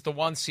Cowboys is the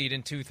 1 seed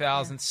in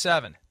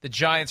 2007. The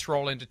Giants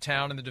roll into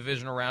town in the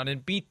divisional round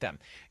and beat them.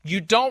 You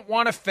don't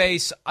want to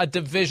face a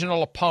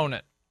divisional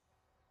opponent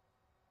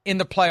in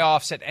the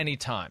playoffs at any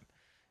time,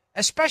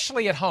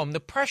 especially at home.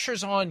 The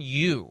pressure's on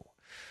you.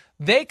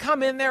 They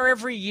come in there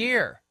every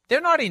year.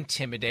 They're not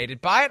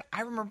intimidated by it.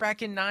 I remember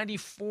back in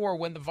 94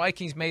 when the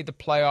Vikings made the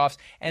playoffs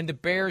and the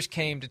Bears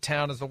came to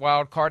town as the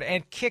wild card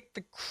and kicked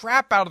the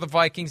crap out of the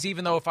Vikings,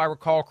 even though, if I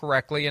recall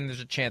correctly, and there's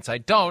a chance I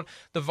don't,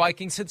 the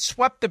Vikings had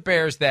swept the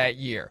Bears that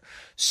year.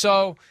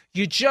 So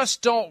you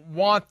just don't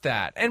want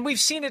that. And we've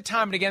seen it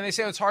time and again. They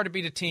say it's hard to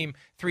beat a team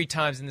 3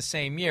 times in the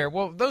same year.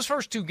 Well, those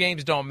first 2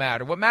 games don't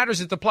matter. What matters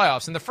is the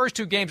playoffs, and the first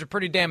 2 games are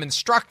pretty damn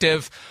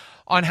instructive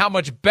on how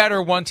much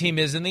better one team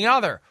is than the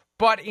other.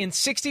 But in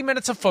 60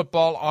 minutes of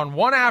football on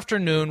one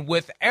afternoon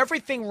with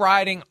everything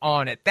riding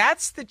on it,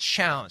 that's the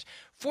challenge.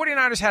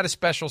 49ers had a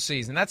special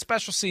season. That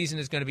special season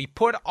is going to be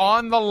put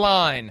on the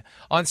line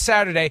on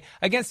Saturday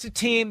against a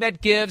team that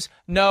gives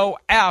no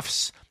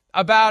Fs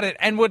about it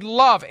and would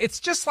love. It's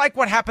just like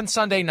what happened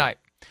Sunday night.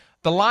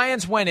 The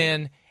Lions went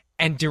in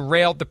and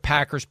derailed the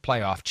Packers'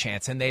 playoff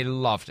chance, and they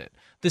loved it.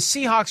 The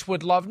Seahawks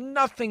would love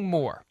nothing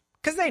more,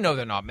 because they know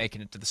they're not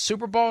making it to the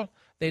Super Bowl.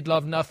 They'd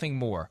love nothing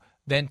more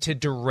than to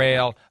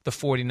derail the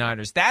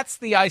 49ers. That's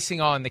the icing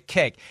on the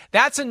cake.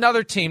 That's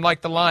another team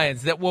like the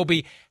Lions that will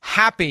be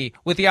happy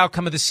with the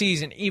outcome of the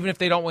season, even if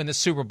they don't win the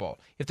Super Bowl,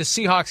 if the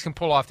Seahawks can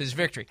pull off this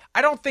victory.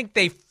 I don't think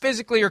they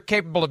physically are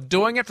capable of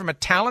doing it from a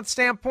talent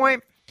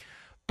standpoint,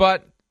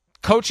 but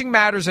coaching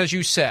matters, as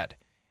you said.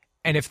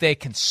 And if they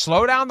can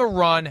slow down the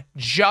run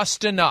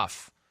just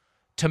enough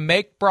to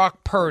make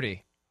Brock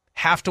Purdy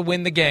have to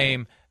win the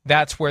game,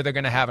 that's where they're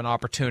going to have an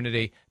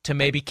opportunity to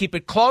maybe keep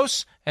it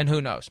close, and who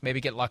knows, maybe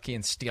get lucky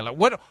and steal it.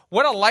 What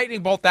a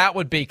lightning bolt that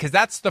would be, because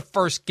that's the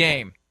first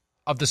game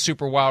of the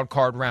Super Wild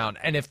Card round.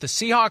 And if the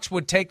Seahawks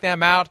would take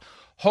them out,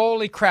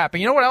 holy crap.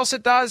 And you know what else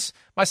it does?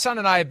 My son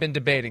and I have been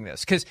debating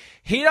this, because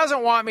he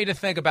doesn't want me to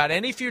think about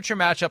any future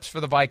matchups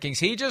for the Vikings.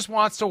 He just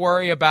wants to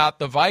worry about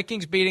the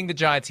Vikings beating the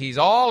Giants. He's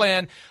all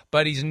in,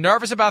 but he's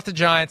nervous about the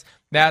Giants.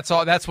 That's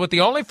all. That's what the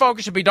only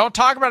focus should be. Don't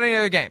talk about any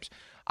other games.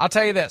 I'll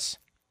tell you this.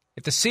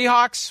 If the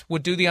Seahawks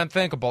would do the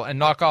unthinkable and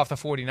knock off the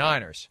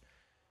 49ers,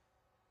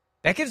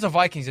 that gives the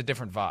Vikings a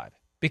different vibe.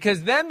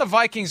 Because then the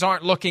Vikings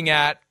aren't looking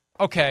at,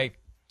 okay,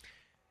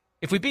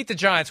 if we beat the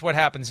Giants, what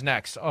happens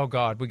next? Oh,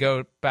 God, we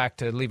go back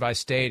to Levi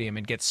Stadium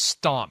and get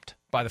stomped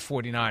by the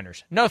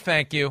 49ers. No,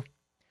 thank you.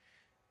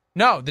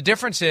 No, the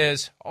difference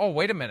is, oh,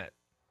 wait a minute.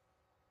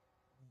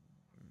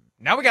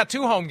 Now we got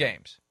 2 home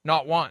games,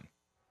 not 1.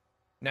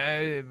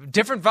 Now,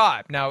 different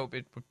vibe. Now,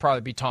 it would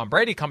probably be Tom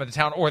Brady coming to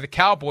town or the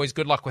Cowboys.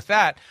 Good luck with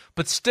that.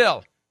 But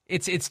still,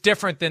 it's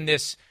different than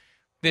this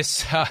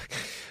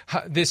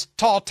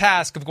tall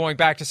task of going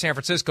back to San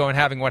Francisco and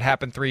having what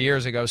happened 3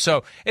 years ago.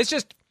 So it's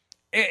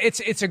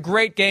a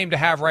great game to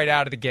have right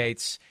out of the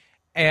gates.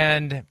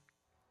 And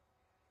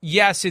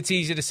yes, it's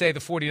easy to say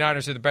the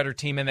 49ers are the better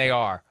team, and they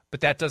are.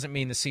 But that doesn't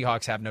mean the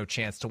Seahawks have no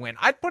chance to win.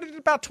 I'd put it at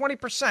about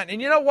 20%. And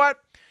you know what?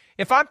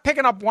 If I'm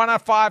picking up 1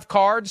 out of 5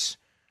 cards,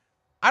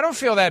 I don't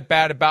feel that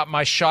bad about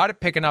my shot at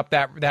picking up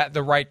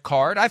the right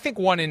card. I think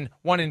 1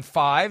 in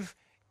 5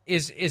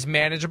 is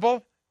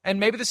manageable, and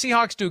maybe the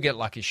Seahawks do get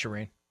lucky,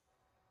 Shireen.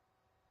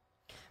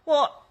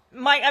 Well,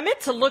 Mike, I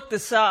meant to look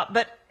this up,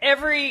 but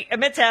I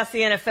meant to ask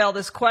the NFL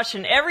this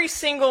question. Every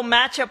single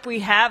matchup we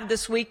have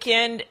this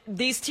weekend,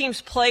 these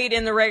teams played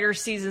in the regular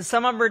season.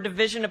 Some of them are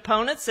division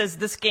opponents, as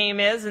this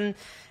game is, and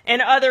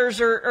others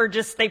are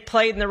just they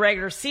played in the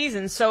regular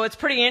season. So it's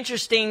pretty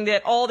interesting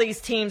that all these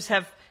teams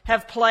have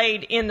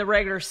played in the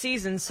regular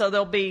season, so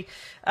they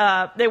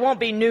won't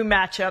be new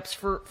matchups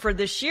for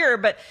this year.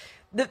 But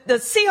the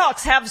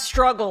Seahawks have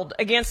struggled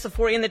against the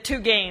 40 in the 2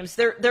 games.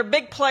 Their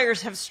big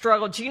players have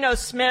struggled. Geno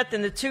Smith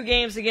in the 2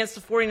 games against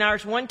the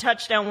 49ers, 1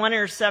 touchdown, 1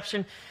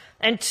 interception,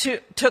 and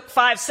took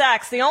 5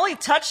 sacks. The only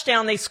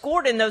touchdown they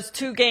scored in those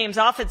 2 games,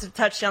 offensive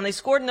touchdown, they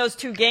scored in those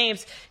 2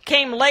 games,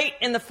 came late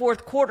in the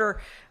fourth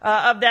quarter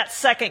of that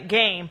second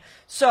game,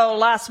 so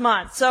last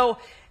month. So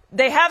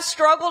they have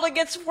struggled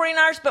against the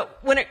 49ers, but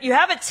when you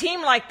have a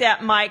team like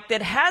that, Mike,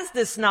 that has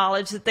this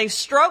knowledge that they've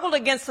struggled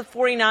against the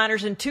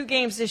 49ers in 2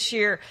 games this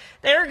year,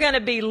 they're going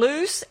to be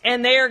loose,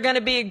 and they are going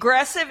to be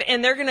aggressive,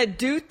 and they're going to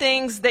do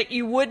things that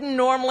you wouldn't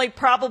normally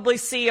probably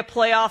see a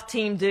playoff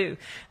team do.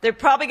 They're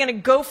probably going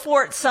to go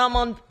for it some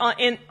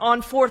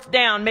on fourth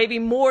down, maybe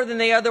more than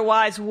they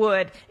otherwise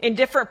would, in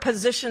different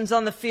positions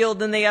on the field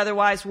than they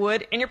otherwise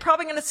would, and you're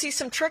probably going to see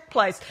some trick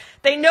plays.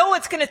 They know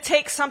it's going to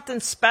take something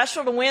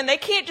special to win. They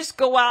can't just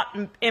go out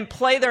and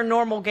play their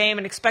normal game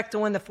and expect to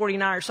win the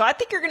 49ers. So I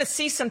think you're going to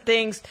see some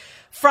things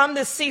from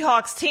the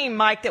Seahawks team,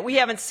 Mike, that we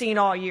haven't seen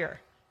all year.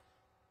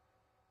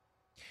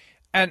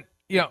 And,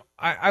 you know,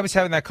 I was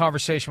having that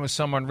conversation with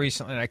someone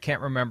recently, and I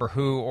can't remember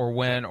who or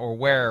when or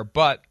where,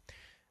 but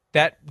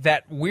that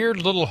weird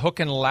little hook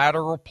and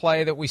lateral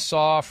play that we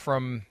saw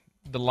from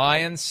the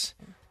Lions,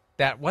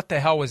 what the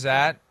hell was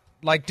that?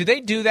 Like, do they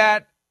do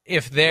that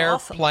if they're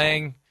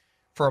playing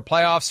for a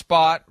playoff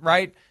spot,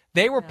 right?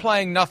 They were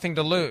playing nothing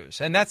to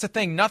lose. And that's the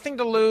thing, nothing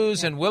to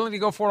lose and willing to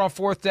go for it on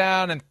fourth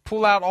down and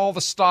pull out all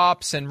the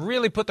stops and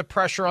really put the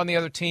pressure on the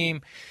other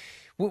team.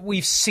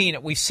 We've seen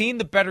it. We've seen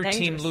the better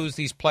team lose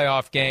these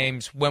playoff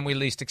games when we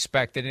least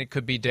expect it, and it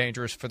could be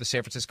dangerous for the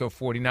San Francisco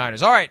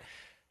 49ers. All right,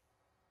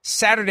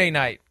 Saturday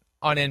night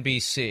on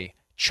NBC,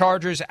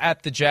 Chargers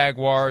at the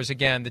Jaguars.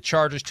 Again, the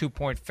Chargers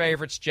 2-point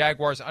favorites,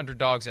 Jaguars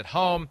underdogs at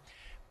home.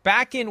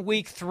 Back in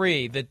week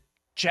 3, the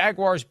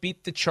Jaguars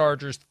beat the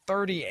Chargers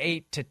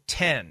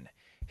 38-10.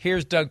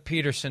 Here's Doug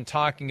Peterson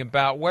talking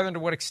about whether and to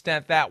what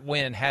extent that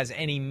win has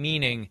any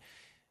meaning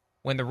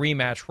when the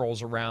rematch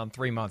rolls around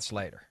 3 months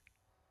later.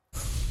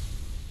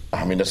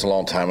 I mean, that's a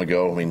long time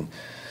ago. I mean,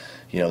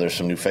 you know, there's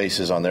some new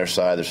faces on their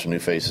side. There's some new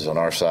faces on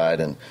our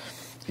side. And,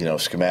 you know,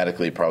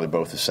 schematically probably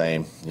both the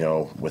same, you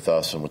know, with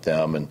us and with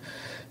them.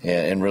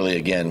 And really,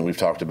 again, we've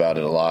talked about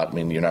it a lot. I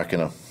mean, you're not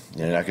going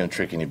to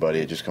trick anybody.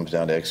 It just comes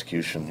down to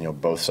execution, you know,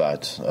 both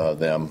sides,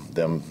 them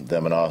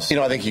and us. You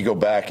know, I think you go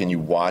back and you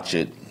watch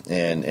it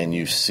and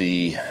you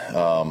see, you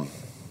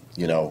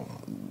know,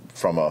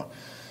 from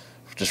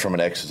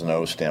an X's and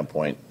O's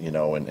standpoint, you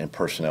know, and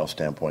personnel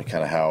standpoint,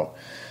 kind of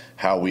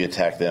how we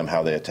attack them,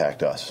 how they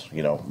attacked us,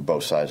 you know,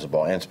 both sides of the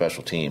ball and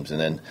special teams.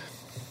 And then,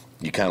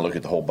 you kind of look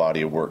at the whole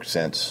body of work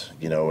since,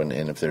 and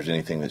if there's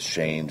anything that's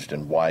changed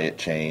and why it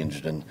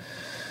changed, and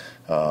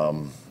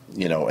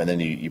and then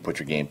you put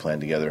your game plan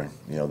together,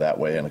 that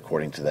way and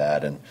according to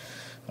that. And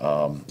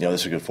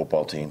this is a good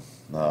football team.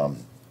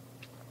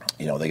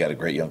 They got a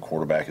great young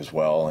quarterback as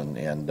well, and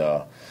I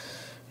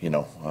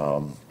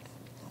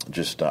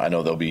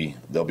know they'll be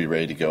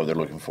ready to go. They're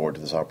looking forward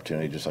to this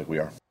opportunity just like we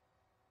are.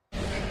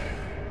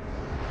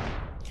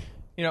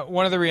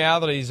 One of the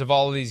realities of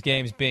all of these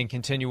games being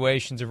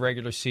continuations of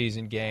regular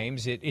season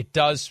games, it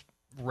does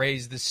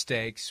raise the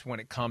stakes when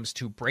it comes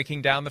to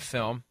breaking down the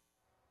film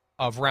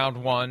of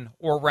round one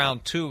or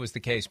round two, as the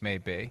case may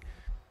be,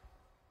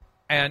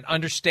 and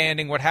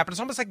understanding what happened. It's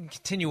almost like a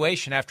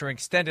continuation after an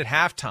extended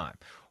halftime.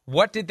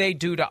 What did they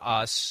do to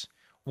us?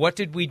 What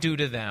did we do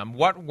to them?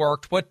 What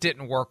worked? What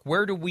didn't work?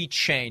 Where do we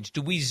change?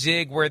 Do we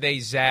zig where they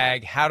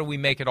zag? How do we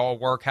make it all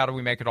work? How do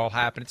we make it all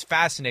happen? It's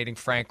fascinating,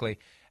 frankly,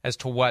 as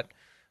to what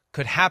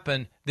could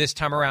happen this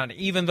time around.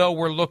 Even though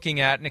we're looking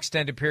at an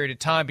extended period of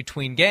time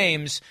between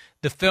games,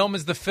 the film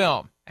is the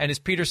film. And as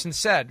Peterson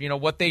said,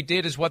 what they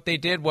did is what they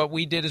did, what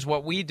we did is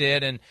what we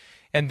did,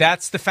 and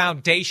that's the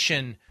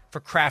foundation for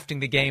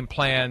crafting the game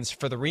plans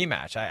for the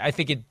rematch. I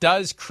think it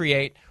does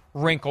create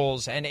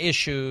wrinkles and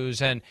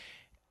issues, and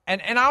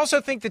I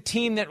also think the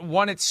team that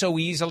won it so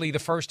easily the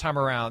first time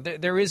around,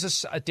 there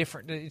is a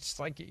different, it's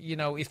like,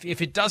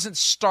 if it doesn't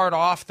start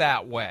off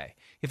that way,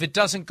 if it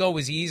doesn't go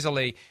as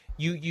easily,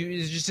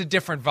 it's just a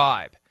different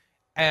vibe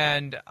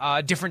and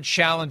different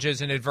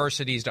challenges and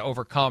adversities to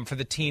overcome for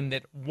the team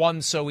that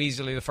won so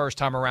easily the first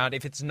time around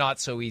if it's not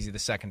so easy the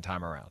second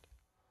time around.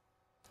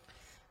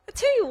 I'll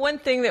tell you one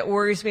thing that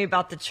worries me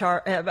about the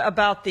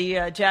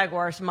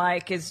Jaguars,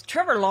 Mike, is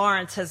Trevor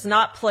Lawrence has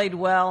not played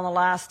well in the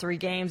last three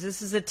games.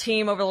 This is a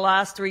team over the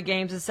last three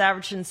games that's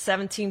averaging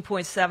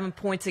 17.7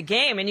 points a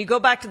game. And you go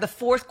back to the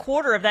fourth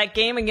quarter of that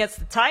game against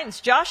the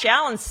Titans, Josh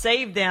Allen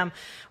saved them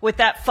with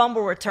that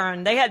fumble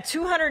return. They had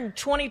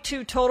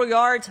 222 total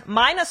yards,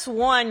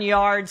 -1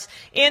 yards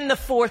in the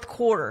fourth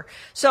quarter.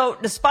 So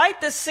despite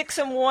this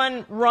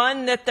 6-1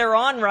 run that they're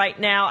on right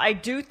now, I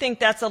do think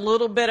that's a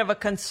little bit of a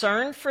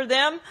concern for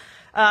them.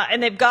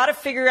 And they've got to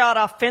figure out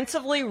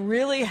offensively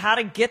really how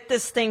to get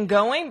this thing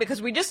going,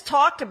 because we just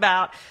talked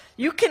about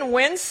you can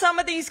win some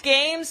of these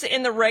games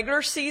in the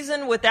regular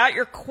season without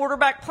your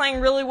quarterback playing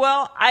really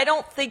well. I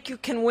don't think you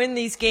can win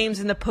these games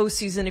in the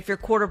postseason if your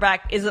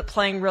quarterback isn't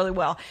playing really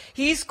well.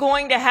 He's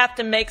going to have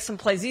to make some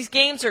plays. These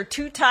games are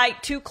too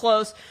tight, too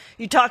close.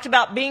 You talked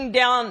about being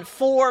down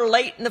 4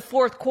 late in the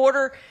fourth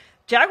quarter.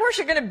 Jaguars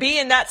are going to be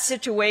in that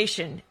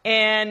situation,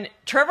 and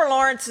Trevor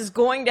Lawrence is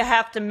going to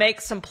have to make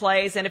some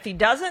plays, and if he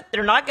doesn't,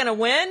 they're not going to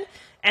win,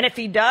 and if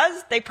he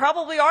does, they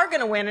probably are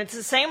going to win. It's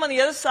the same on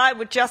the other side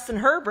with Justin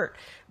Herbert,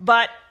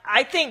 but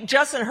I think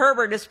Justin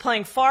Herbert is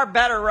playing far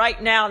better right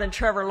now than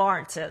Trevor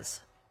Lawrence is.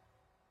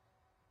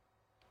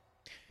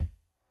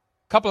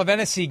 Couple of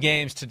NFC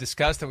games to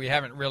discuss that we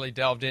haven't really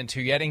delved into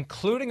yet,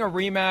 including a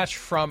rematch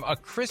from a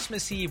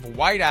Christmas Eve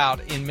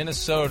whiteout in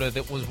Minnesota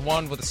that was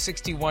won with a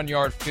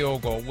 61-yard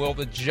field goal. Will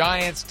the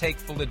Giants take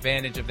full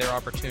advantage of their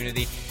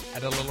opportunity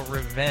at a little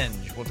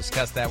revenge? We'll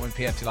discuss that when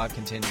PFT Live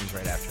continues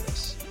right after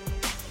this.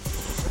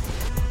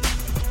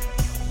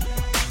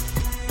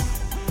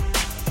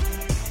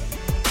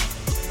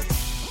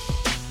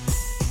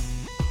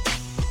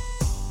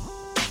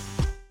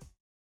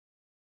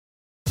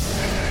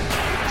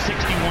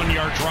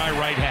 Dry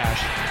right hash.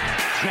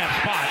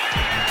 Snap spot.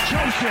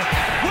 Joseph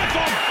with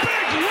a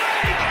big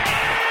leg.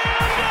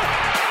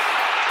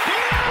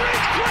 Merry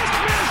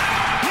Christmas,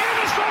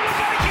 Minnesota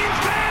Vikings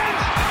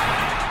fans.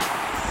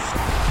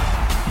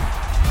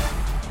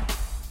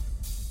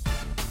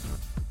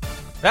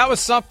 That was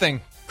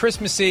something.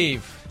 Christmas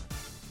Eve.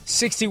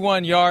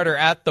 61-yarder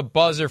at the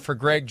buzzer for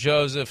Greg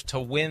Joseph to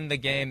win the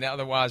game. They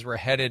otherwise were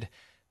headed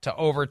to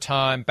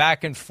overtime.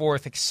 Back and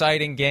forth,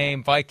 exciting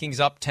game. Vikings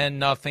up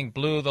 10-0,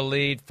 blew the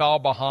lead, fell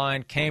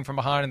behind, came from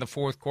behind in the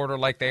fourth quarter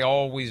like they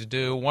always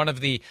do. One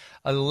of the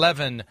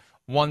 11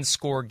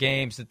 one-score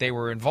games that they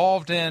were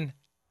involved in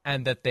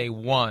and that they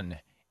won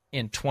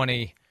in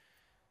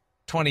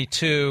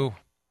 2022.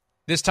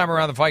 This time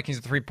around, the Vikings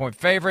are 3-point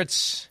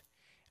favorites.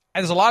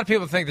 And there's a lot of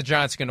people that think the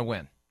Giants are going to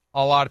win.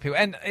 A lot of people.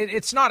 And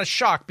it's not a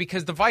shock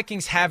because the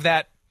Vikings have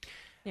that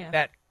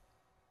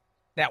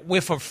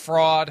whiff of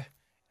fraud.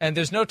 And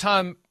there's no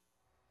time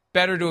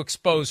better to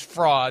expose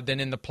fraud than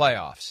in the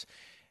playoffs.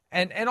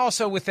 And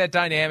also with that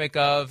dynamic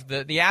of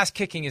the ass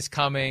kicking is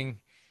coming.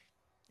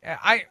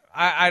 I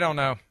don't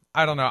know.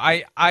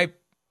 I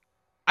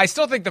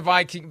still think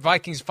the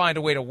Vikings find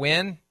a way to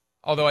win,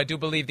 although I do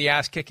believe the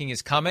ass kicking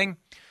is coming.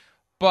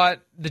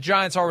 But the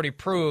Giants already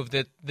proved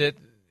that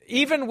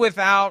even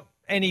without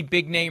any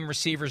big name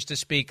receivers to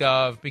speak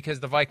of, because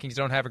the Vikings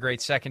don't have a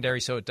great secondary,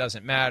 so it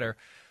doesn't matter.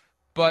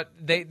 But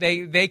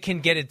they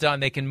can get it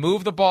done. They can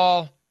move the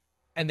ball,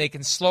 and they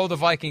can slow the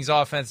Vikings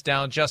offense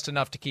down just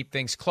enough to keep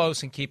things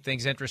close and keep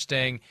things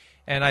interesting.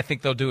 And I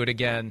think they'll do it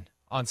again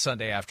on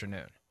Sunday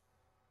afternoon.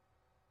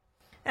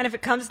 And if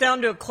it comes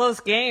down to a close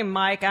game,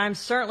 Mike, I'm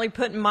certainly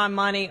putting my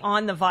money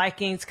on the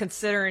Vikings,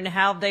 considering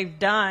how they've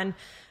done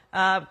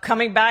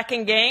coming back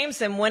in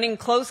games and winning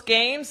close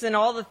games and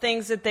all the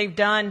things that they've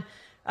done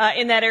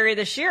in that area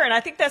this year. And I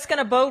think that's going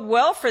to bode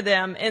well for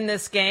them in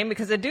this game,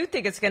 because I do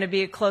think it's going to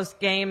be a close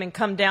game and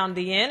come down to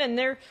the end.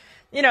 And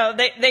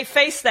they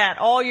face that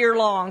all year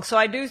long. So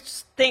I do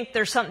think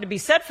there's something to be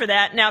said for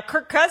that. Now,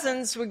 Kirk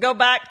Cousins, we go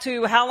back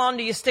to how long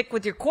do you stick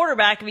with your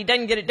quarterback if he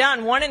doesn't get it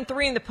done?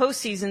 1-3 in the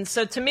postseason.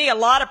 So to me, a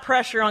lot of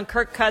pressure on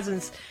Kirk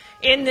Cousins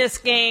in this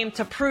game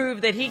to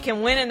prove that he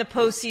can win in the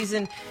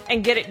postseason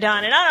and get it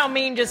done. And I don't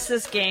mean just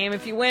this game,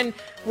 if you win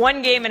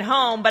one game at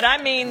home, but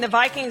I mean the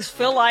Vikings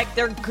feel like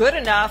they're good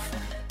enough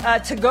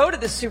to go to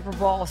the Super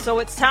Bowl. So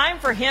it's time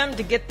for him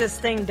to get this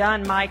thing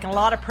done, Mike, and a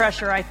lot of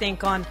pressure, I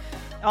think,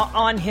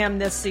 on him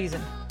this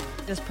season,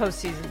 this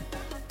postseason.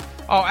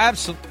 Oh,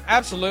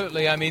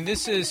 absolutely. I mean,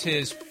 this is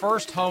his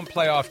first home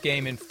playoff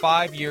game in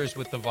 5 years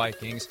with the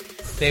Vikings.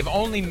 They've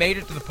only made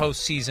it to the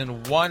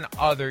postseason one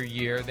other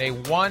year. They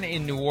won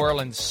in New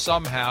Orleans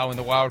somehow in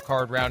the wild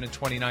card round in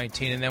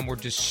 2019 and then were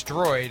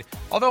destroyed.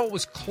 Although it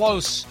was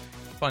close.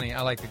 Funny,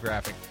 I like the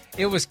graphic.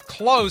 It was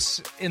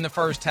close in the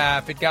first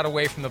half. It got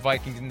away from the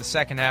Vikings in the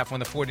second half when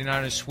the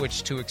 49ers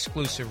switched to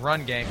exclusive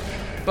run game.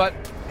 But,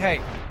 hey,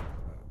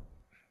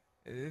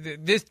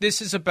 this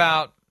is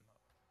about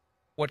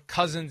what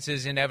Cousins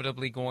is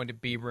inevitably going to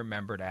be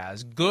remembered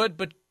as. Good,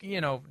 but,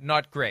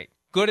 not great.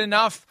 Good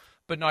enough,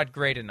 but not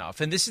great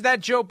enough. And this is that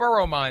Joe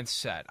Burrow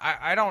mindset.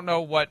 I don't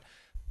know what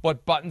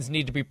buttons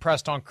need to be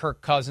pressed on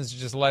Kirk Cousins to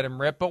just let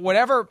him rip, but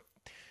whatever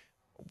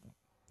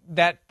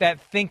that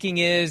thinking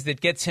is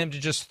that gets him to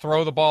just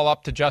throw the ball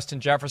up to Justin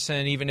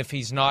Jefferson, even if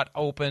he's not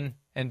open,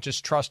 and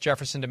just trust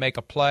Jefferson to make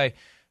a play,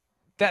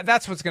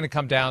 that's what's going to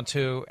come down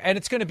to. And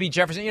it's going to be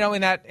Jefferson.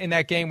 In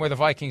that game where the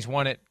Vikings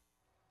won it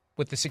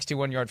with the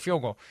 61-yard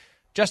field goal,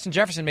 Justin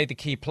Jefferson made the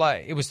key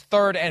play. It was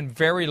third and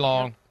very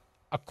long,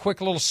 a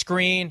quick little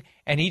screen,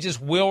 and he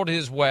just willed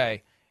his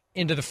way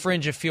into the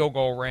fringe of field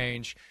goal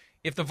range.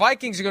 If the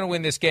Vikings are going to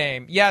win this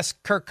game, yes,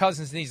 Kirk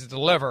Cousins needs to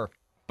deliver,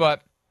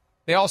 but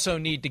they also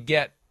need to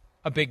get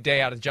a big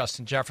day out of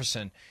Justin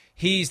Jefferson.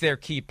 He's their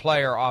key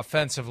player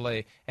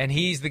offensively, and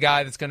he's the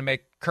guy that's going to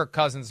make Kirk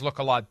Cousins look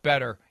a lot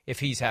better if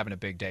he's having a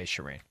big day,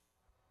 Shireen.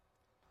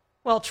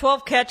 Well,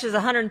 12 catches,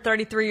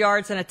 133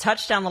 yards, and a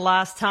touchdown the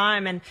last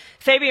time. And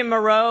Fabian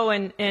Moreau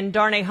and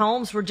Darnay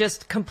Holmes were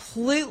just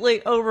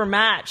completely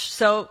overmatched.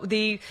 So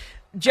the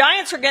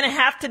Giants are going to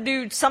have to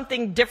do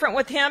something different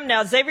with him.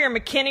 Now, Xavier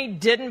McKinney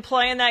didn't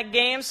play in that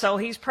game, so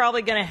he's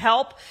probably going to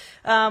help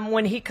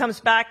when he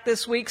comes back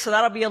this week. So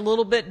that'll be a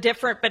little bit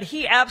different. But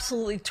he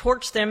absolutely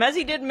torched them, as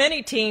he did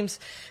many teams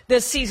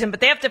this season.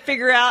 But they have to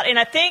figure out, and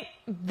I think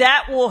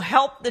that will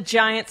help the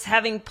Giants,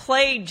 having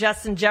played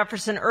Justin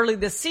Jefferson early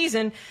this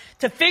season,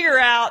 to figure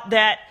out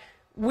that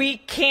we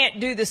can't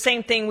do the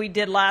same thing we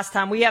did last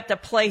time. We have to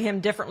play him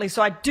differently.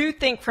 So I do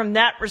think from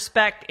that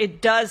respect,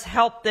 it does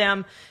help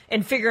them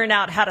in figuring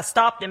out how to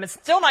stop them. It's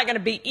still not going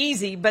to be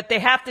easy, but they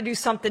have to do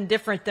something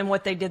different than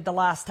what they did the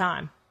last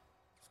time.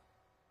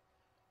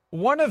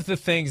 One of the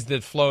things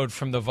that flowed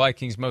from the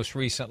Vikings' most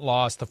recent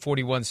loss, the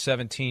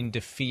 41-17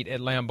 defeat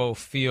at Lambeau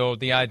Field,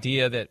 the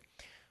idea that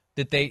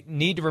they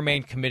need to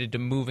remain committed to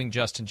moving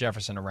Justin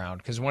Jefferson around,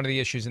 because one of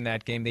the issues in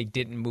that game, they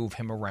didn't move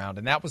him around.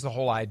 And that was the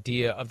whole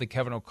idea of the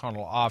Kevin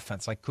O'Connell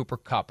offense, like Cooper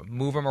Kupp.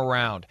 Move him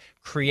around,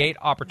 create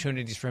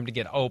opportunities for him to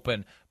get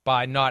open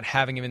by not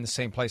having him in the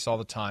same place all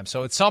the time.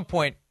 So at some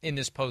point in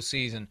this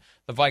postseason,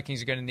 the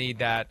Vikings are going to need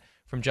that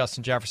from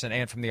Justin Jefferson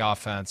and from the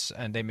offense,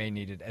 and they may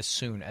need it as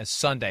soon as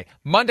Sunday.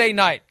 Monday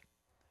night,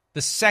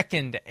 the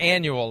second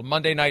annual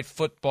Monday Night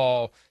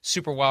Football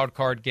Super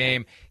Wildcard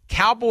game.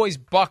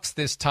 Cowboys-Bucks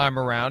this time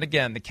around.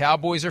 Again, the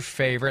Cowboys are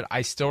favorite.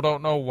 I still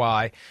don't know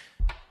why.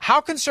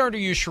 How concerned are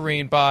you,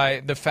 Shireen,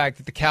 by the fact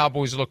that the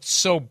Cowboys looked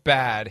so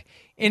bad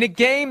in a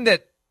game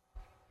that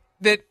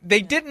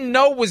they didn't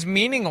know was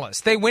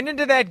meaningless? They went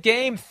into that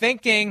game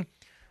thinking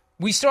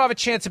we still have a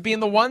chance of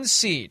being the 1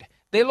 seed.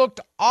 They looked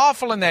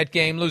awful in that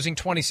game, losing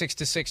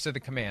 26-6 to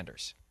the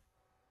Commanders.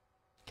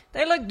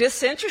 They looked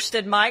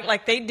disinterested, Mike,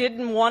 like they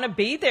didn't want to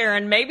be there.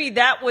 And maybe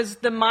that was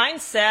the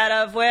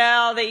mindset of,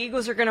 well, the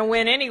Eagles are going to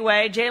win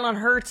anyway. Jalen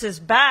Hurts is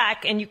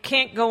back, and you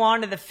can't go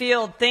onto the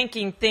field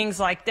thinking things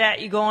like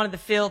that. You go onto the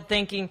field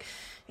thinking,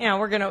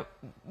 we're going to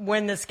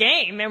win this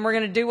game and we're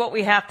going to do what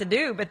we have to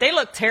do. But they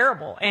look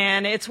terrible,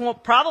 and it's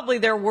probably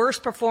their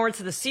worst performance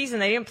of the season.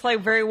 They didn't play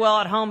very well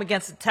at home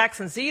against the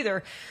Texans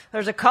either.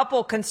 There's a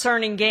couple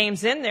concerning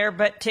games in there,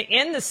 but to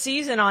end the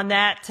season on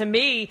that, to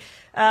me,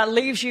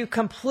 leaves you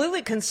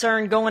completely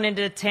concerned going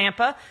into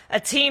Tampa, a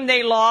team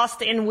they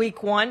lost in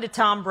week 1 to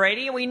Tom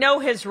Brady. And we know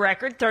his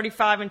record,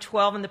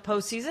 35-12 in the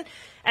postseason.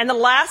 And the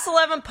last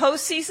 11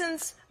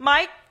 postseasons,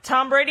 Mike,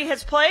 Tom Brady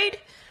has played.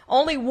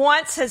 Only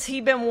once has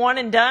he been one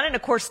and done. And,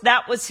 of course,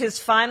 that was his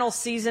final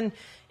season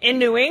in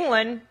New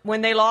England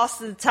when they lost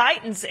to the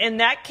Titans. And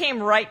that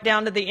came right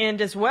down to the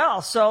end as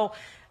well. So,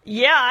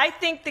 yeah, I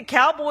think the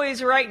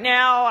Cowboys right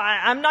now,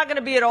 I'm not going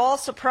to be at all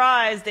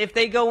surprised if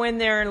they go in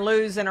there and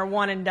lose and are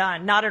one and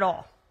done. Not at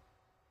all.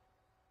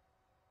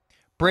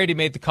 Brady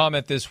made the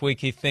comment this week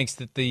he thinks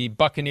that the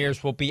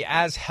Buccaneers will be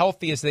as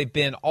healthy as they've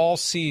been all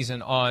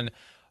season on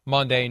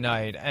Monday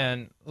night.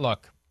 And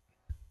look,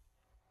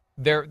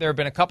 there have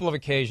been a couple of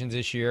occasions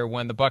this year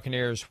when the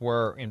Buccaneers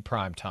were in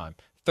prime time.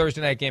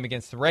 Thursday night game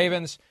against the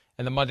Ravens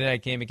and the Monday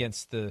night game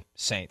against the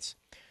Saints.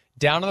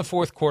 Down in the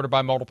fourth quarter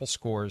by multiple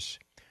scores.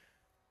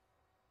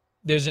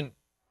 There's an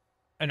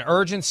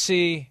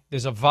urgency,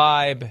 there's a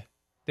vibe,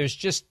 there's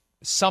just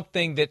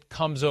something that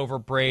comes over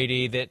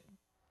Brady that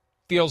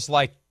feels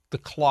like the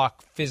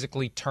clock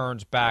physically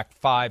turns back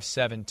 5,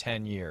 7,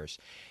 10 years.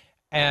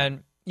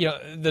 And,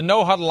 the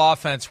no-huddle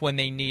offense when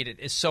they need it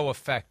is so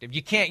effective.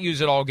 You can't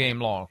use it all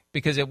game long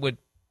because it would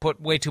put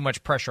way too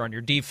much pressure on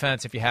your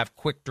defense if you have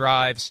quick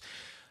drives,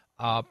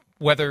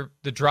 whether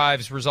the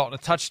drives result in a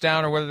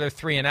touchdown or whether they're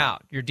 3 and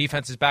out. Your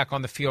defense is back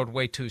on the field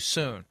way too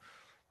soon.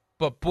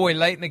 But, boy,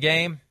 late in the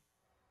game,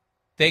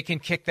 they can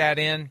kick that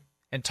in,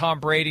 and Tom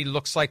Brady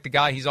looks like the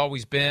guy he's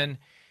always been.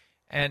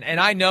 And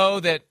I know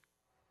that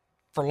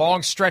for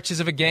long stretches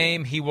of a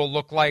game, he will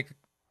look like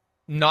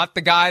not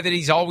the guy that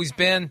he's always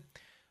been,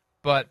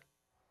 but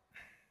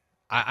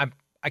I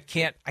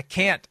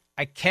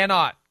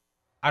cannot.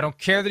 I don't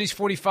care that he's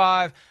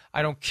 45.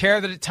 I don't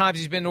care that at times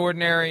he's been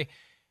ordinary.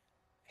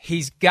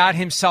 He's got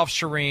himself,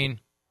 Shireen,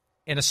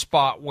 in a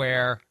spot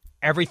where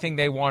everything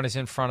they want is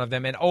in front of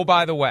them. And oh,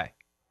 by the way,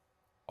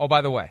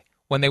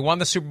 when they won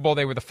the Super Bowl,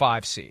 they were the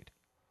 5 seed.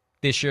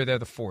 This year, they're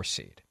the 4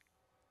 seed.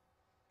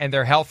 And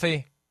they're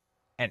healthy.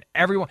 And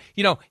everyone,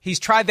 he's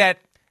tried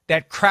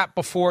that crap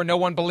before. No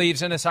one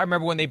believes in us. I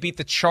remember when they beat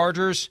the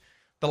Chargers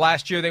the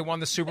last year they won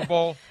the Super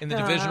Bowl in the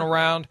divisional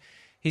round.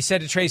 He said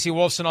to Tracy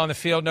Wolfson on the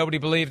field, nobody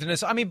believed in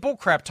us. I mean,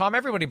 bullcrap, Tom.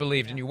 Everybody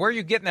believed in you. Where are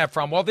you getting that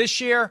from? Well,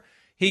 this year,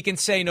 he can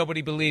say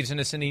nobody believes in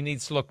us, and he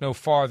needs to look no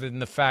farther than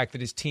the fact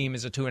that his team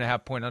is a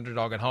 2.5-point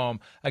underdog at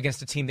home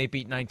against a team they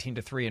beat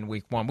 19-3 in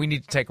Week 1. We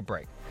need to take a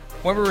break.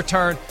 When we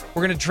return,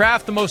 we're going to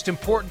draft the most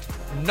important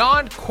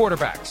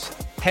non-quarterbacks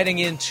heading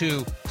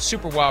into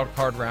Super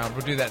Wildcard round.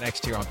 We'll do that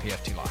next year on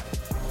PFT Live.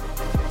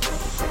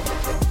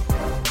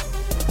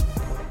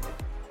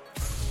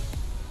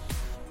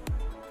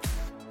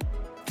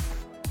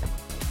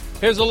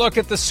 Here's a look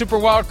at the Super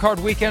Wildcard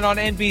weekend on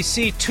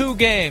NBC. 2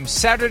 games,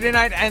 Saturday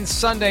night and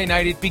Sunday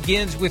night. It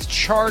begins with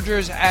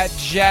Chargers at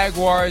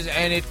Jaguars,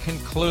 and it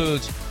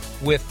concludes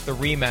with the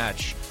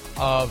rematch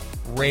of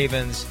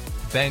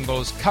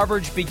Ravens-Bengals.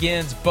 Coverage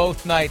begins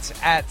both nights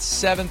at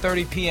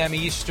 7:30 p.m.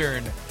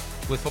 Eastern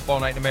with Football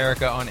Night in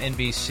America on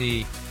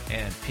NBC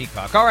and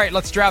Peacock. All right,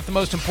 let's draft the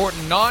most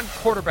important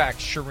non-quarterbacks,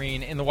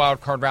 Shireen, in the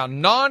wildcard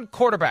round.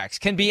 Non-quarterbacks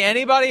can be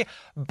anybody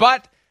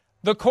but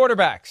the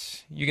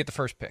quarterbacks. You get the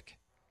first pick.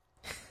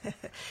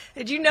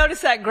 Did you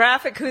notice that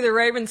graphic who the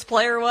Ravens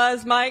player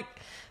was, Mike?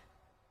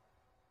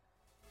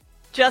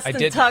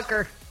 Justin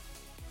Tucker.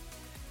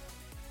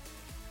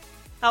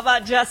 How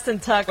about Justin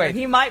Tucker? Wait,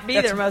 he might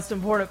be their most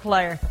important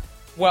player.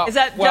 Well, is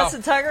that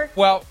Justin Tucker?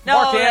 Well,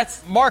 no,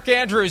 Mark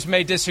Andrews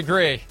may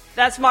disagree.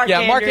 That's Mark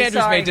Andrews. Yeah, Mark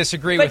Andrews may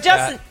disagree with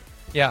that.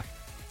 Yeah.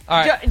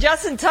 All right.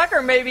 Justin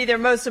Tucker may be their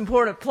most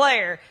important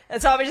player.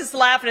 And so I was just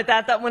laughing at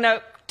that. That when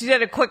I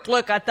did a quick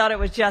look, I thought it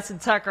was Justin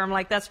Tucker. I'm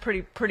like, that's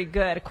pretty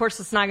good. Of course,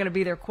 it's not going to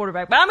be their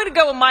quarterback. But I'm going to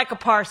go with Micah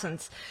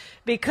Parsons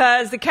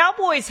because the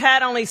Cowboys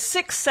had only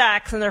 6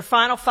 sacks in their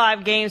final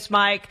 5 games,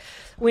 Mike.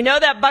 We know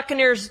that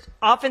Buccaneers'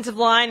 offensive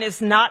line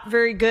is not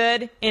very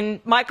good.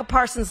 In Micah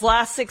Parsons'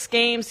 last 6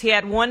 games, he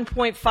had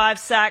 1.5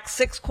 sacks,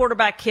 6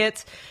 quarterback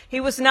hits. He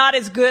was not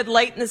as good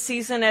late in the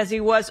season as he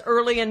was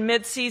early in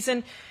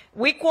midseason.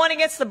 Week 1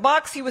 against the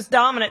Bucs, he was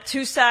dominant,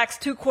 2 sacks,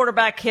 2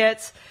 quarterback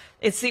hits.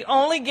 It's the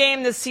only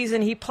game this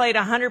season he played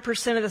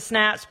 100% of the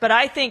snaps, but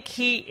I think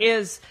he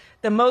is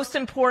the most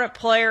important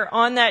player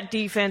on that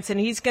defense, and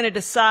he's going to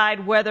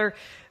decide whether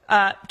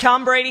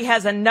Tom Brady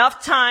has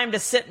enough time to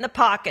sit in the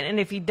pocket. And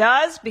if he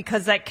does,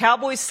 because that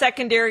Cowboys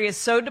secondary is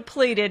so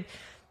depleted,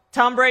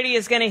 Tom Brady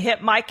is going to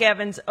hit Mike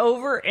Evans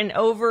over and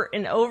over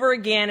and over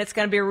again. It's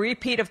going to be a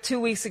repeat of 2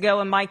 weeks ago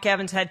when Mike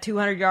Evans had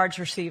 200 yards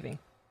receiving.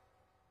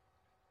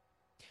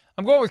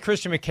 I'm going with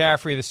Christian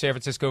McCaffrey of the San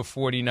Francisco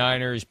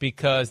 49ers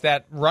because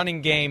that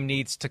running game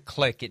needs to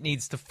click. It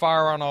needs to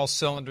fire on all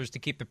cylinders to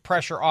keep the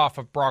pressure off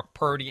of Brock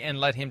Purdy and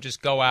let him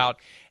just go out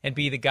and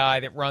be the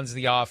guy that runs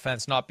the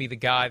offense, not be the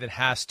guy that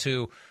has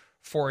to,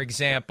 for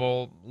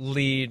example,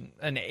 lead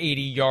an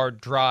 80-yard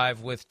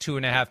drive with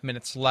 2.5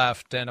 minutes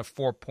left and a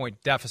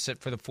 4-point deficit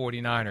for the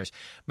 49ers.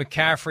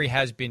 McCaffrey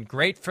has been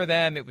great for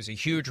them. It was a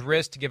huge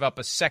risk to give up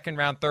a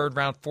second-round,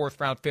 third-round,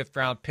 fourth-round,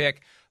 fifth-round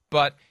pick,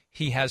 but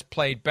he has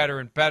played better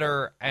and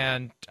better,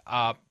 and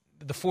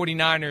the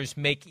 49ers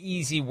make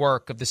easy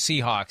work of the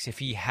Seahawks if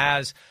he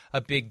has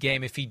a big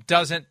game. If he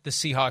doesn't, the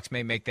Seahawks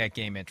may make that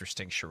game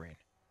interesting, Shireen.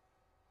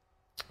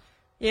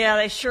 Yeah,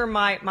 they sure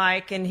might,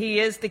 Mike, and he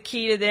is the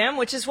key to them,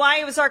 which is why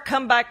he was our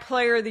comeback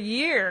player of the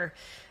year.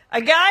 A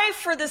guy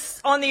for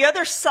this on the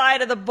other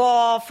side of the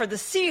ball for the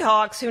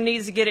Seahawks who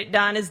needs to get it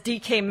done is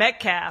DK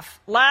Metcalf.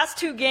 Last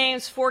 2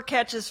 games, 4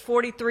 catches,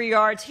 43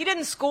 yards. He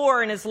didn't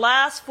score in his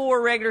last 4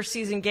 regular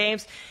season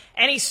games,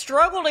 And he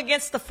struggled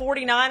against the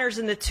 49ers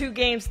in the 2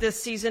 games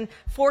this season.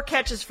 4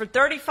 catches for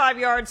 35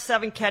 yards,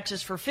 7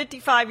 catches for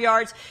 55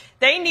 yards.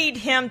 They need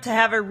him to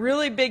have a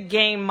really big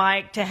game,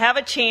 Mike, to have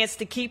a chance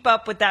to keep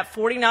up with that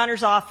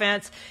 49ers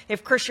offense.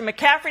 If Christian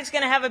McCaffrey's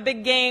going to have a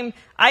big game,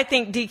 I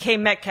think DK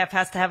Metcalf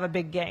has to have a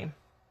big game.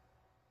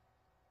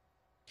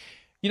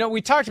 You know,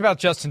 we talked about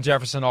Justin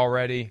Jefferson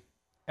already,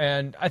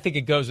 and I think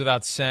it goes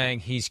without saying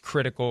he's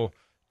critical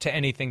to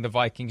anything the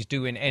Vikings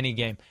do in any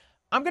game.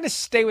 I'm going to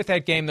stay with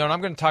that game, though, and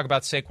I'm going to talk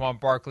about Saquon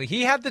Barkley.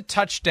 He had the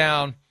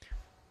touchdown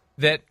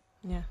that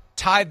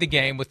tied the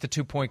game with the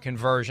 2-point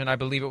conversion. I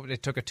believe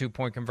it took a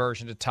 2-point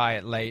conversion to tie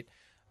it late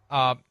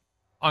on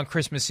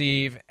Christmas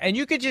Eve. And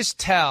you could just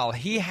tell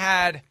he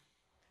had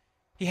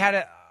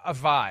a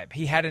vibe.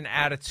 He had an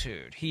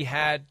attitude. He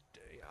had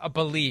a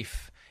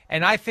belief.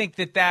 And I think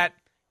that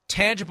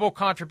tangible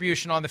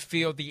contribution on the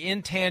field, the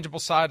intangible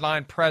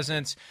sideline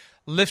presence,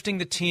 lifting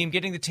the team,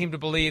 getting the team to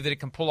believe that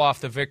it can pull off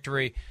the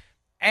victory,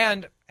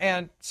 and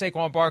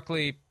Saquon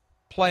Barkley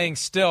playing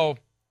still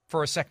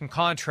for a second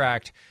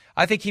contract,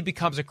 I think he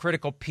becomes a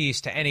critical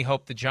piece to any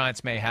hope the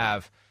Giants may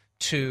have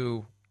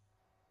to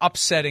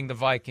upsetting the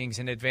Vikings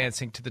and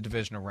advancing to the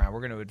divisional round. We're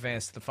going to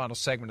advance to the final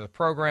segment of the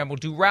program. We'll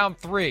do round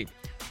 3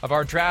 of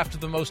our draft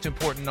of the most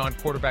important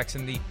non-quarterbacks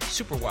in the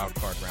Super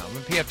Wildcard round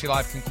when PFT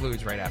Live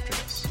concludes right after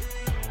this.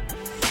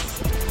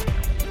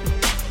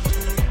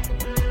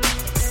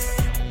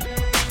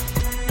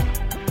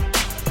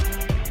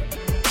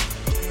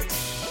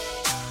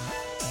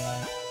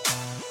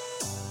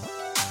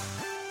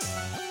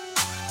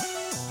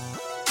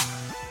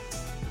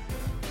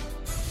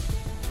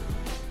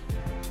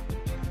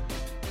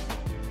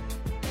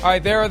 All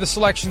right, there are the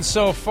selections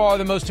so far,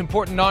 the most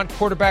important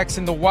non-quarterbacks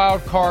in the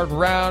wild card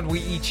round.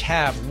 We each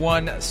have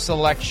 1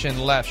 selection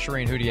left.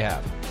 Shireen, who do you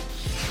have?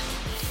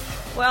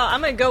 Well, I'm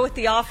going to go with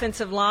the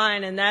offensive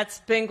line, and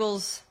that's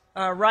Bengals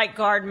right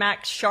guard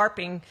Max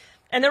Sharping.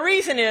 And the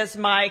reason is,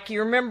 Mike,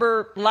 you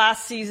remember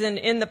last season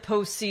in the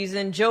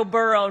postseason, Joe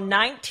Burrow,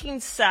 19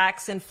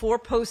 sacks in 4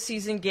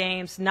 postseason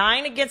games,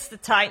 9 against the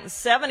Titans,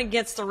 7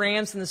 against the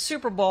Rams in the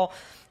Super Bowl.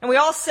 And we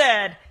all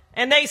said,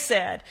 and they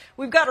said,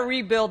 we've got to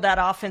rebuild that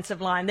offensive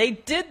line. They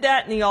did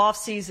that in the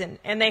offseason,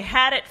 and they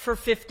had it for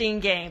 15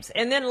 games.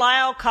 And then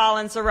Lyle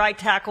Collins, the right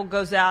tackle,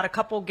 goes out a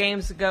couple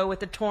games ago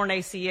with a torn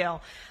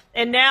ACL.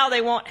 And now they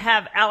won't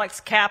have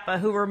Alex Kappa,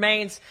 who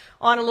remains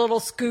on a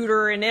little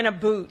scooter and in a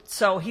boot.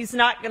 So he's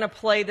not going to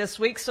play this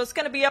week. So it's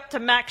going to be up to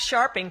Max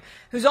Sharping,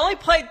 who's only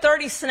played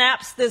 30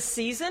 snaps this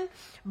season,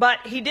 but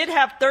he did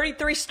have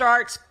 33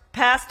 starts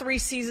past 3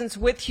 seasons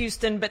with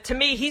Houston. But to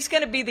me, he's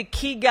going to be the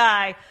key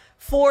guy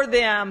for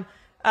them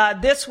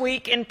this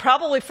week and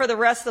probably for the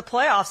rest of the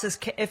playoffs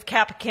if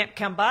Kappa can't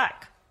come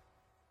back.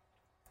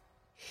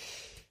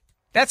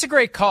 That's a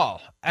great call.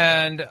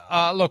 And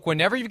look,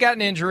 whenever you've got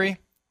an injury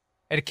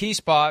at a key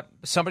spot,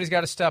 somebody's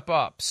got to step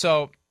up.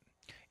 So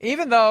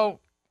even though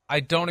I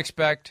don't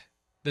expect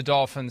the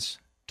Dolphins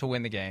to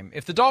win the game,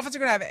 if the Dolphins are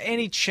going to have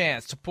any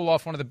chance to pull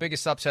off one of the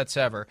biggest upsets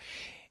ever,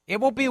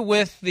 it will be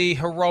with the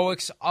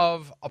heroics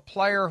of a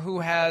player who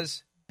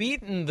has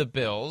beaten the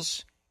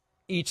Bills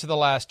each of the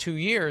last 2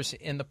 years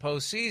in the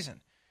postseason.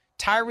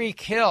 Tyreek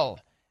Hill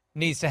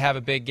needs to have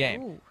a big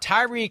game. Ooh.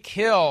 Tyreek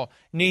Hill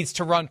needs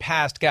to run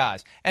past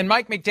guys. And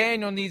Mike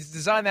McDaniel needs to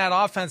design that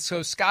offense so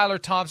Skylar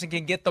Thompson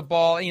can get the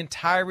ball in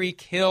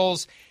Tyreek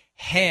Hill's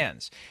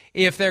hands.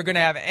 If they're going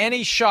to have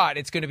any shot,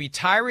 it's going to be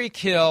Tyreek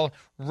Hill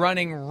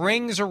running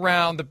rings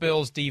around the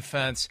Bills'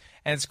 defense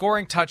and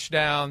scoring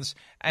touchdowns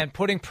and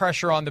putting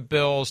pressure on the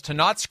Bills to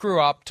not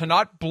screw up, to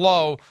not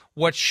blow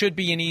what should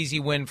be an easy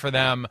win for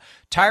them.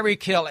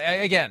 Tyreek Hill,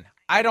 again,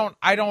 I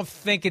don't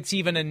think it's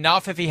even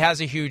enough if he has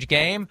a huge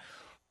game,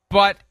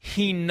 but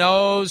he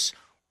knows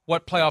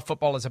what playoff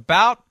football is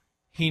about.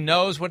 He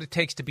knows what it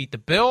takes to beat the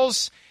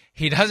Bills.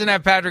 He doesn't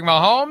have Patrick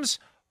Mahomes,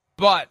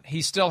 but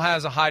he still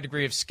has a high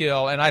degree of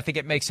skill, and I think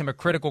it makes him a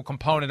critical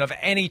component of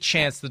any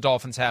chance the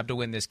Dolphins have to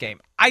win this game.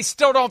 I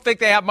still don't think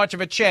they have much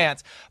of a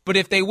chance, but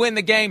if they win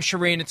the game,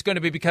 Shireen, it's going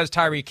to be because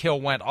Tyreek Hill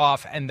went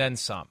off and then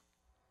some.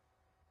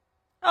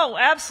 Oh,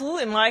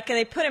 absolutely, Mike, and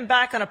they put him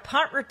back on a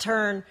punt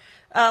return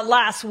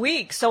last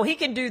week, so he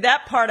can do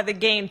that part of the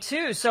game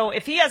too. So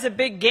if he has a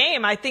big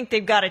game, I think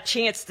they've got a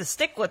chance to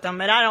stick with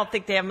him, and I don't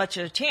think they have much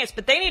of a chance.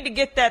 But they need to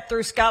get that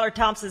through Skylar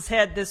Thompson's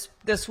head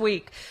this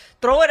week.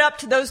 Throw it up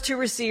to those 2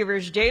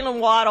 receivers, Jalen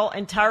Waddle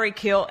and Tyreek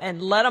Hill,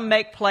 and let them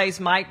make plays,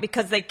 Mike,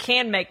 because they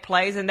can make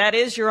plays, and that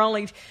is your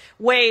only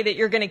way that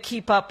you're going to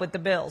keep up with the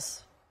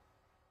Bills.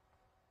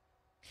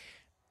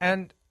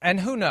 And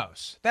who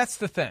knows? That's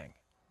the thing.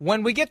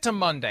 When we get to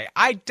Monday,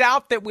 I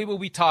doubt that we will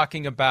be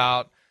talking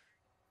about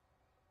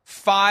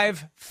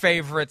 5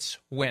 favorites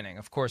winning.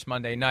 Of course,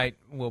 Monday night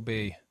will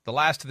be the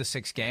last of the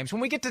 6 games.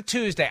 When we get to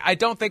Tuesday, I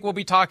don't think we'll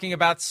be talking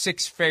about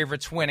 6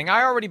 favorites winning.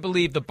 I already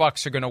believe the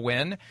Bucs are going to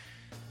win.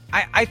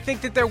 I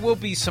think that there will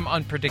be some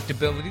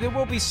unpredictability. There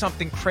will be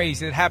something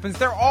crazy that happens.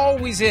 There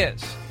always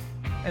is.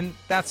 And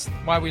that's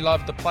why we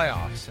love the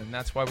playoffs, and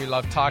that's why we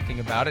love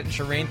talking about it. And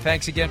Shireen,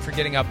 thanks again for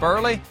getting up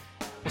early.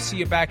 We'll see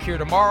you back here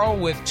tomorrow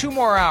with 2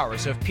 more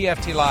hours of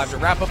PFT Live to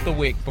wrap up the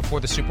week before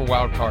the Super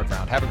Wild Card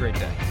round. Have a great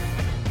day.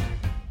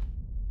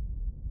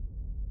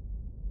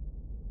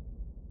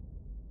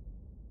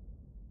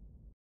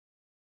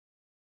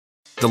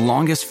 The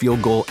longest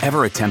field goal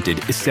ever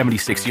attempted is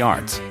 76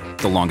 yards.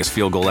 The longest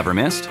field goal ever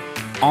missed?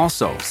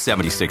 Also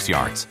 76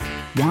 yards.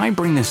 Why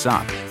bring this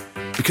up?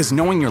 Because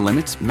knowing your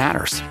limits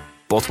matters,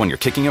 both when you're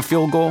kicking a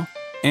field goal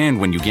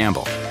and when you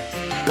gamble.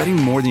 Betting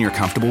more than you're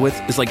comfortable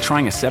with is like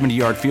trying a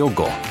 70-yard field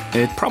goal.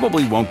 It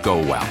probably won't go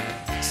well.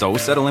 So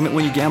set a limit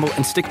when you gamble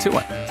and stick to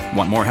it.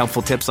 Want more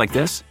helpful tips like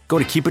this? Go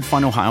to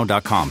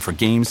keepitfunohio.com for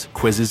games,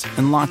 quizzes,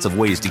 and lots of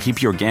ways to keep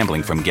your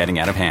gambling from getting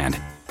out of hand.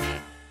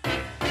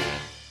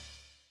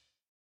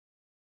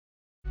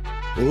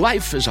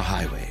 Life is a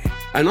highway,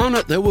 and on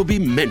it there will be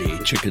many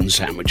chicken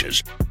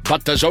sandwiches.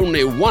 But there's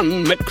only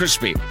one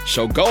McCrispy.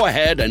 So go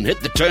ahead and hit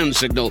the turn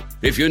signal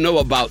if you know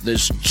about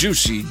this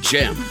juicy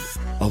gem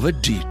of a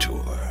detour.